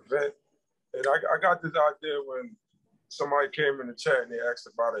prevent. And I got this idea when somebody came in the chat and they asked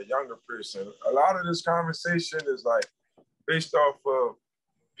about a younger person. A lot of this conversation is like based off of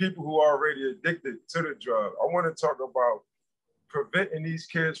people who are already addicted to the drug. I want to talk about preventing these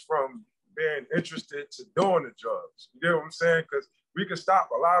kids from being interested to doing the drugs. You get what I'm saying? Because we can stop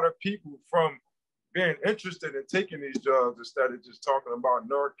a lot of people from being interested in taking these drugs instead of just talking about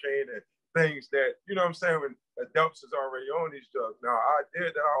Narcan and things that, you know what I'm saying, when adults is already on these drugs. Now, an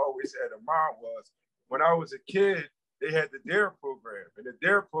idea that I always had in mind was when I was a kid, they had the DARE program, and the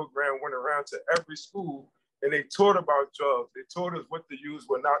DARE program went around to every school and they taught about drugs. They taught us what to use,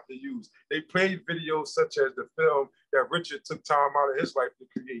 what not to use. They played videos such as the film that Richard took time out of his life to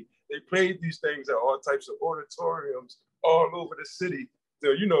create. They played these things at all types of auditoriums all over the city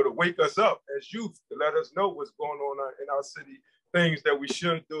to, you know, to wake us up as youth, to let us know what's going on in our city, things that we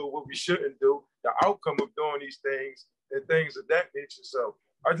should do, what we shouldn't do, the outcome of doing these things, and things of that nature. So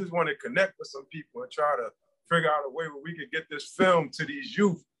I just want to connect with some people and try to figure out a way where we could get this film to these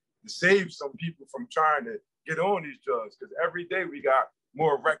youth to save some people from trying to get on these drugs. Because every day we got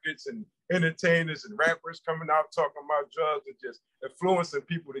more records and entertainers and rappers coming out talking about drugs and just influencing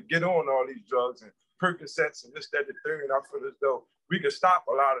people to get on all these drugs and Percocets and this, that, the third. And I feel as though we can stop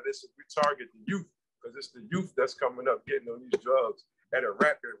a lot of this if we target the youth, because it's the youth that's coming up getting on these drugs at a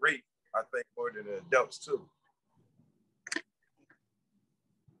rapid rate, I think, more than the adults too.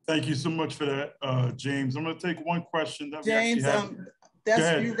 Thank you so much for that, James. I'm going to take one question that James, we actually have.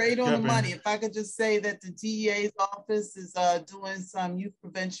 that's you right on the money. If I could just say that the DEA's office is doing some youth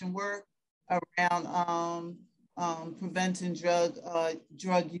prevention work around preventing drug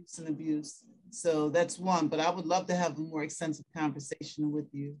use and abuse. So that's one, but I would love to have a more extensive conversation with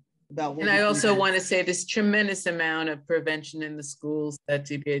you about what. And I also want to say this tremendous amount of prevention in the schools that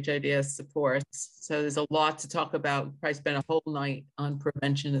DBHIDS supports. So there's a lot to talk about. Probably spent a whole night on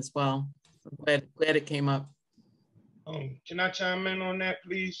prevention as well. I'm glad it came up. Can I chime in on that,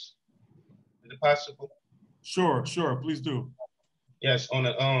 please? Is it possible? Sure, please do. Yes, on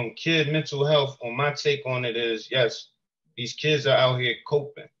the kid mental health, on my take on it is, yes, these kids are out here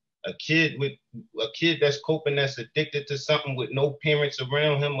coping. A kid that's coping, that's addicted to something with no parents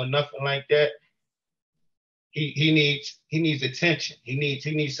around him or nothing like that, he needs attention. He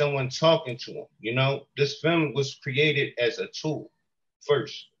needs someone talking to him. You know, this film was created as a tool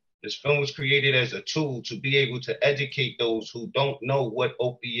first. This film was created as a tool to be able to educate those who don't know what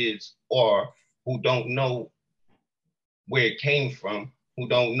opioids are, who don't know where it came from, who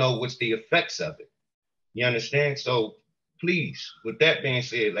don't know what's the effects of it. You understand? So please, with that being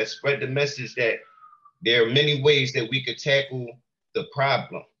said, let's spread the message that there are many ways that we could tackle the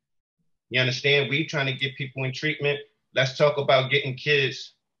problem. You understand? We trying to get people in treatment. Let's talk about getting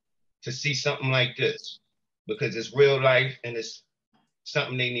kids to see something like this, because it's real life and it's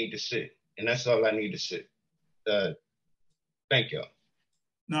something they need to see. And that's all I need to see. Thank y'all.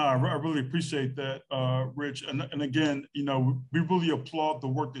 No, I really appreciate that, Rich. And again, you know, we really applaud the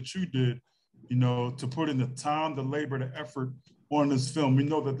work that you did, you know, to put in the time, the labor, the effort on this film. We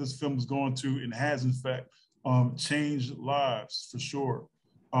know that this film is going to, and has in fact, changed lives for sure.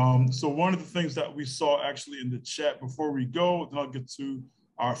 So one of the things that we saw actually in the chat before we go, then I'll get to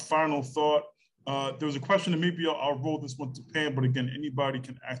our final thought. There was a question, and maybe I'll roll this one to Pam, but again, anybody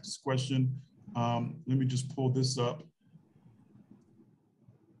can ask this question. Let me just pull this up.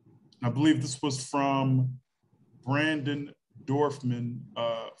 I believe this was from Brandon Dorfman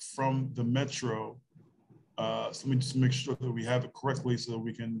from the Metro. So let me just make sure that we have it correctly so that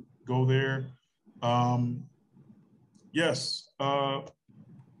we can go there. Yes,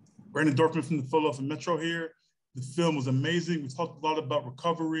 Brandon Dorfman from the Philadelphia Metro here. The film was amazing. We talked a lot about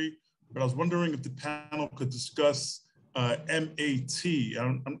recovery, but I was wondering if the panel could discuss MAT.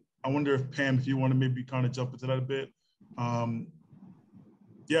 I wonder if Pam, if you want to maybe kind of jump into that a bit.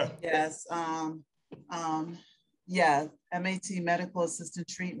 Yeah. Yes. Yeah, MAT, medical assisted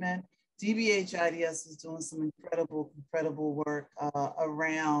treatment. DBHIDS is doing some incredible work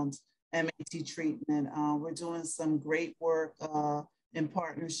around MAT treatment. We're doing some great work in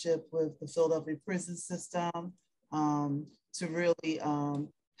partnership with the Philadelphia prison system to really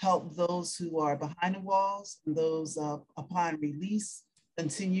help those who are behind the walls and those upon release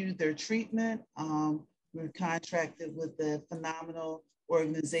continue their treatment. We're contracted with the phenomenal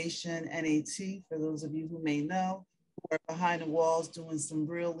organization NAT, for those of you who may know, who are behind the walls doing some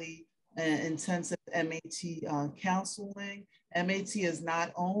really intensive MAT counseling. MAT is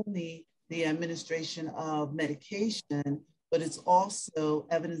not only the administration of medication, but it's also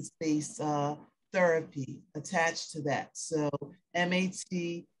evidence-based therapy attached to that. So MAT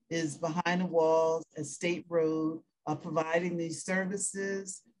is behind the walls at State Road, providing these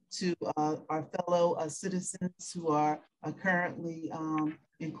services to our fellow citizens who are currently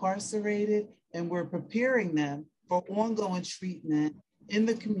incarcerated, and we're preparing them for ongoing treatment in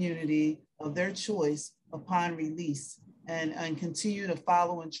the community of their choice upon release, and continue to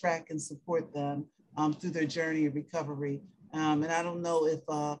follow and track and support them through their journey of recovery. And I don't know if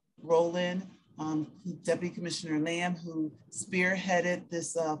Roland, Deputy Commissioner Lamb, who spearheaded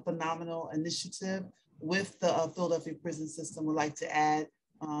this phenomenal initiative with the Philadelphia prison system, would like to add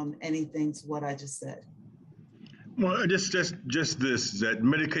anything to what I just said. Well, just this, that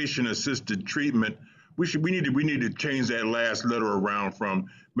medication-assisted treatment, we need to change that last letter around from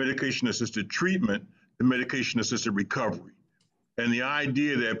medication-assisted treatment to medication-assisted recovery. And the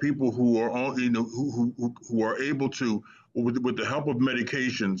idea that people who are on, who are able to, with the help of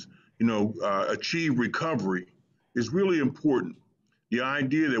medications, achieve recovery is really important. The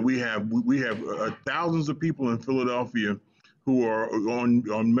idea that we have thousands of people in Philadelphia who are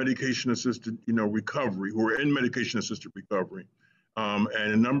on medication-assisted, recovery, who are in medication-assisted recovery, and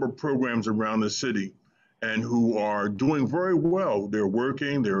a number of programs around the city, and who are doing very well. They're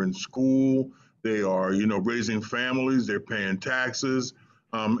working, they're in school, they are, raising families, they're paying taxes,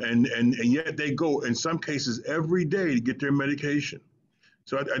 and yet they go, in some cases, every day to get their medication.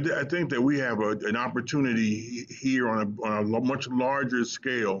 So I think that we have an opportunity here on a much larger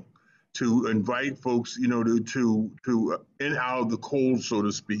scale to invite folks, to in out of the cold, so to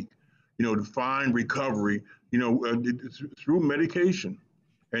speak, to find recovery, through medication.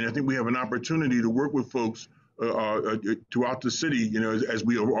 And I think we have an opportunity to work with folks throughout the city, as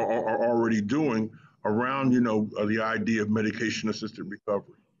we are already doing around, the idea of medication-assisted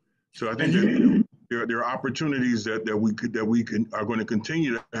recovery. So I think that there are opportunities that we are going to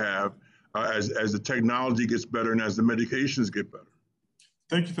continue to have as the technology gets better and as the medications get better.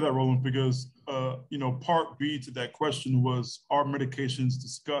 Thank you for that, Roland, because, part B to that question was, are medications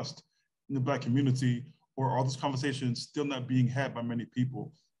discussed in the Black community, or are those conversations still not being had by many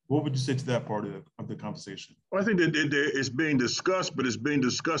people? What would you say to that part of the conversation? Well, I think that it's being discussed, but it's being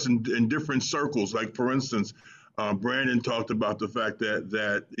discussed in different circles. Like, for instance, Brandon talked about the fact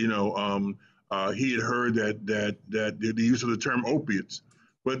that he had heard that the use of the term opiates.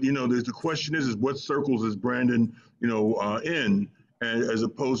 But, the question is what circles is Brandon, in? And as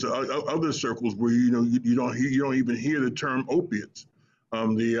opposed to other circles where you don't even hear the term opiates.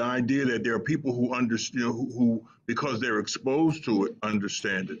 The idea that there are people who understand, who because they're exposed to it,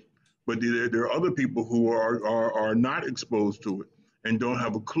 understand it, but there are other people who are not exposed to it and don't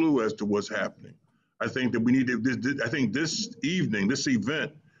have a clue as to what's happening. I think that we need to. I think this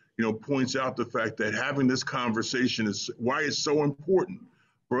event, points out the fact that having this conversation is why it's so important.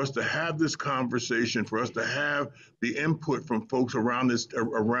 For us to have this conversation, for us to have the input from folks around this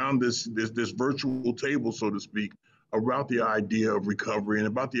virtual table, so to speak, about the idea of recovery and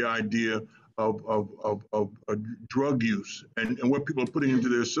about the idea of drug use and what people are putting into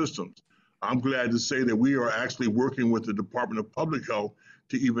their systems. I'm glad to say that we are actually working with the Department of Public Health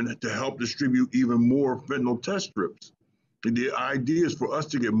to help distribute even more fentanyl test strips. The idea is for us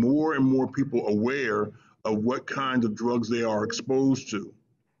to get more and more people aware of what kinds of drugs they are exposed to.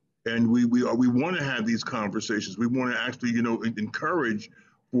 And we want to have these conversations. We want to actually, encourage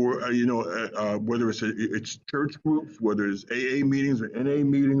for, whether it's church groups, whether it's AA meetings or NA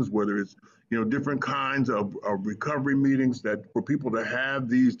meetings, whether it's, different kinds of recovery meetings, that for people to have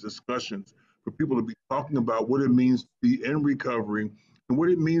these discussions, for people to be talking about what it means to be in recovery and what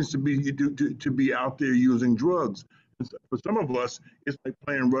it means to be out there using drugs. And for some of us, it's like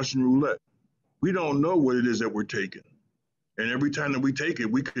playing Russian roulette. We don't know what it is that we're taking. And every time that we take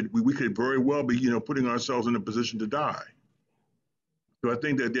it, we could very well be, putting ourselves in a position to die. So I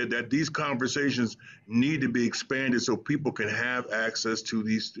think that these conversations need to be expanded so people can have access to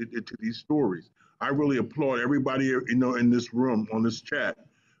these stories. I really applaud everybody, in this room, on this chat,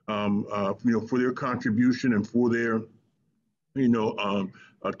 for their contribution and for their,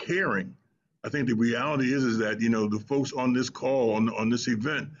 caring. I think the reality is that, the folks on this call, on this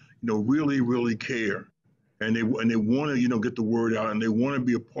event, really, really care. And they want to, get the word out, and they want to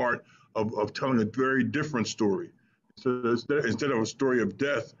be a part of telling a very different story. So instead of a story of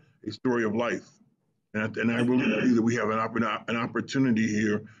death, a story of life. And I really believe that we have an opportunity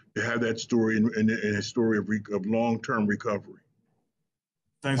here to have that story and a story of long-term recovery.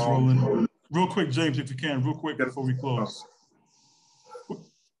 Thanks, Roland. Real quick, James, if you can, real quick before we close.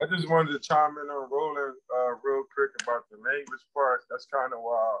 I just wanted to chime in on Roland real quick about the language part. That's kind of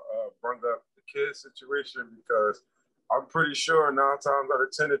why I brought up the kids situation, because I'm pretty sure 9 times out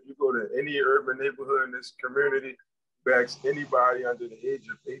of 10, if you go to any urban neighborhood in this community, ask anybody under the age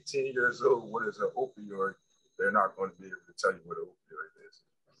of 18 years old what is an opioid, they're not going to be able to tell you what an opioid is.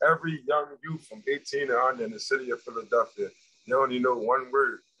 Every young youth from 18 and under in the city of Philadelphia, they only know one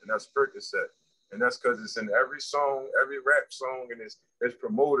word, and that's Percocet. And that's because it's in every song, every rap song, and it's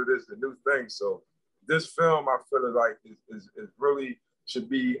promoted as the new thing. So this film, I feel like is really should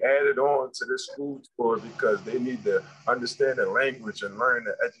be added on to this school tour, because they need to understand the language and learn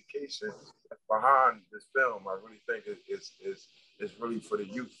the education behind this film. I really think it's really for the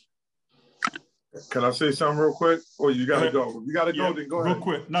youth. Can I say something real quick? Or you gotta go? You gotta go, then go ahead. Real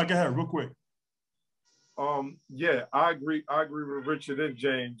quick. No, go ahead, real quick. Yeah, I agree with Richard and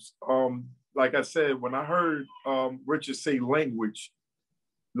James. Like I said, when I heard Richard say language,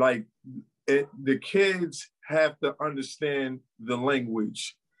 like the kids have to understand the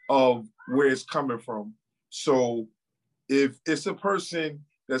language of where it's coming from. So if it's a person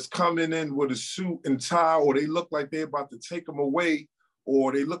that's coming in with a suit and tie, or they look like they're about to take them away,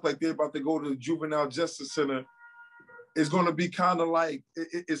 or they look like they're about to go to the juvenile justice center, it's going to be kind of like,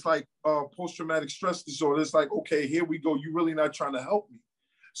 it's like post-traumatic stress disorder. It's like, okay, here we go. You're really not trying to help me.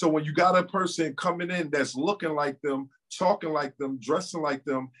 So when you got a person coming in that's looking like them, talking like them, dressing like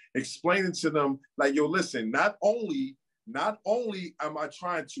them, explaining to them like, yo, listen, not only am I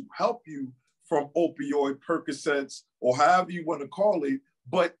trying to help you from opioid, Percocets, or however you want to call it,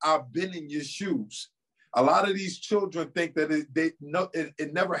 but I've been in your shoes. A lot of these children think that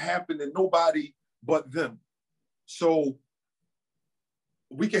it never happened to nobody but them. So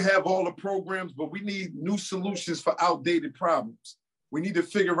we can have all the programs, but we need new solutions for outdated problems. We need to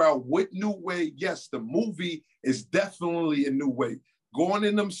figure out what new way. Yes, the movie is definitely a new way. Going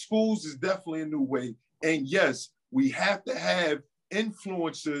in them schools is definitely a new way. And yes, we have to have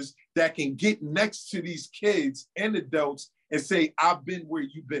influencers that can get next to these kids and adults and say, I've been where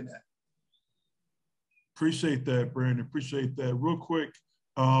you've been at. Appreciate that, Brandon. Appreciate that. Real quick,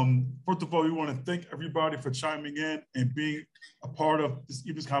 first of all, we want to thank everybody for chiming in and being a part of this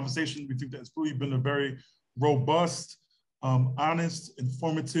evening's conversation. We think that it's really been a very robust, honest,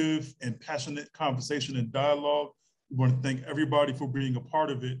 informative, and passionate conversation and dialogue. We want to thank everybody for being a part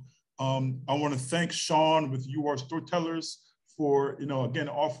of it. I want to thank Sean with UR Storytellers for, again,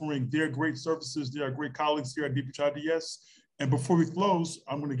 offering their great services. They are great colleagues here at DBHIDS. And before we close,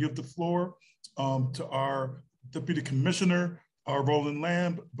 I'm going to give the floor to our Deputy Commissioner, Roland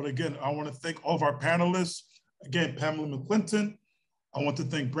Lamb. But again, I want to thank all of our panelists. Again, Pamela McClenton. I want to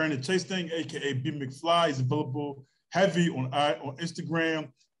thank Brandon Chastang, AKA B McFly. He's available heavy on Instagram,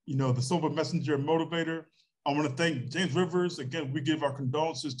 the Silver Messenger Motivator. I want to thank James Rivers. Again, we give our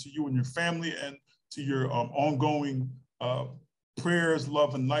condolences to you and your family, and to your ongoing prayers,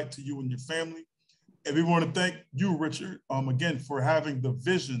 love, and light to you and your family. And we want to thank you, Richard, again, for having the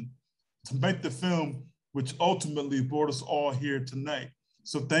vision to make the film, which ultimately brought us all here tonight.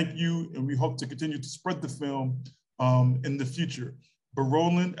 So thank you, and we hope to continue to spread the film in the future. But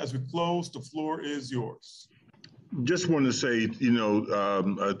Roland, as we close, the floor is yours. Just want to say,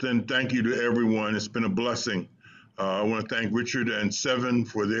 then thank you to everyone. It's been a blessing. I want to thank Richard and Seven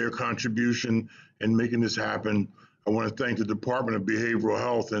for their contribution in making this happen. I want to thank the Department of Behavioral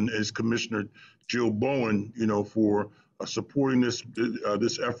Health and its Commissioner Jill Bowen, for supporting this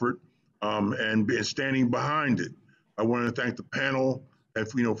effort and standing behind it. I want to thank the panel and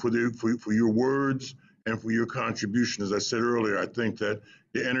for your words and for your contribution. As I said earlier, I think that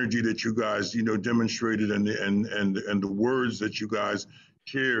the energy that you guys demonstrated and the words that you guys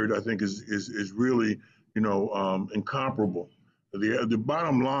shared, I think is really incomparable. The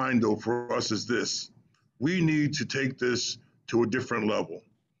bottom line though for us is this: we need to take this to a different level,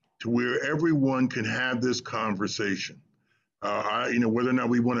 to where everyone can have this conversation. Whether or not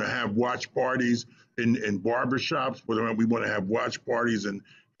we want to have watch parties in barbershops, whether or not we want to have watch parties in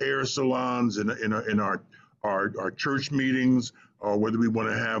hair salons, in our church meetings, or whether we want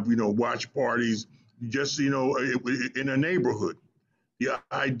to have watch parties just in a neighborhood. The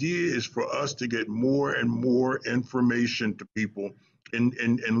idea is for us to get more and more information to people in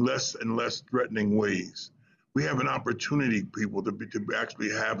less and less threatening ways. We have an opportunity, people, to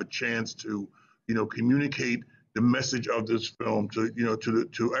actually have a chance to, communicate the message of this film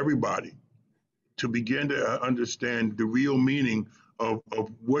to everybody, to begin to understand the real meaning of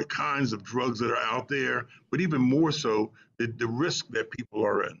what kinds of drugs that are out there, but even more so, the risk that people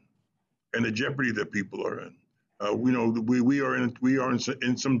are in and the jeopardy that people are in. We are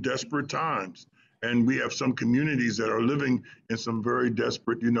in some desperate times, and we have some communities that are living in some very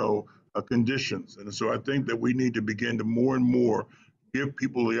desperate, conditions. And so I think that we need to begin to more and more give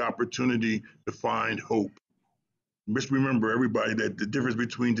people the opportunity to find hope. Just remember, everybody, that the difference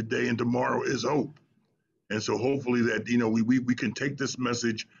between today and tomorrow is hope. And so hopefully that, we can take this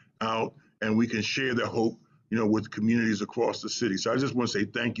message out and we can share the hope, with communities across the city. So I just want to say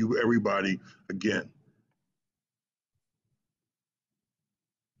thank you, everybody, again.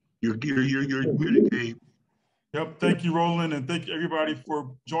 You're muted, Gabe. Yep, thank you, Roland, and thank you, everybody,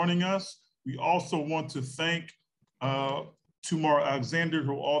 for joining us. We also want to thank Tumar Alexander,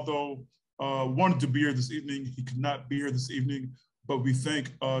 who, although wanted to be here this evening, he could not be here this evening, but we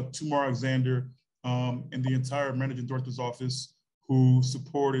thank Tumar Alexander and the entire Managing Director's Office who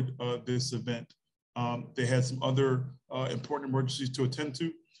supported this event. They had some other important emergencies to attend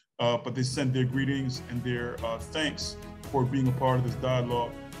to, but they sent their greetings and their thanks for being a part of this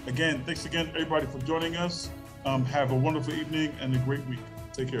dialogue. Again, thanks again, everybody, for joining us. Have a wonderful evening and a great week.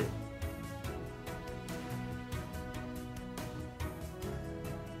 Take care.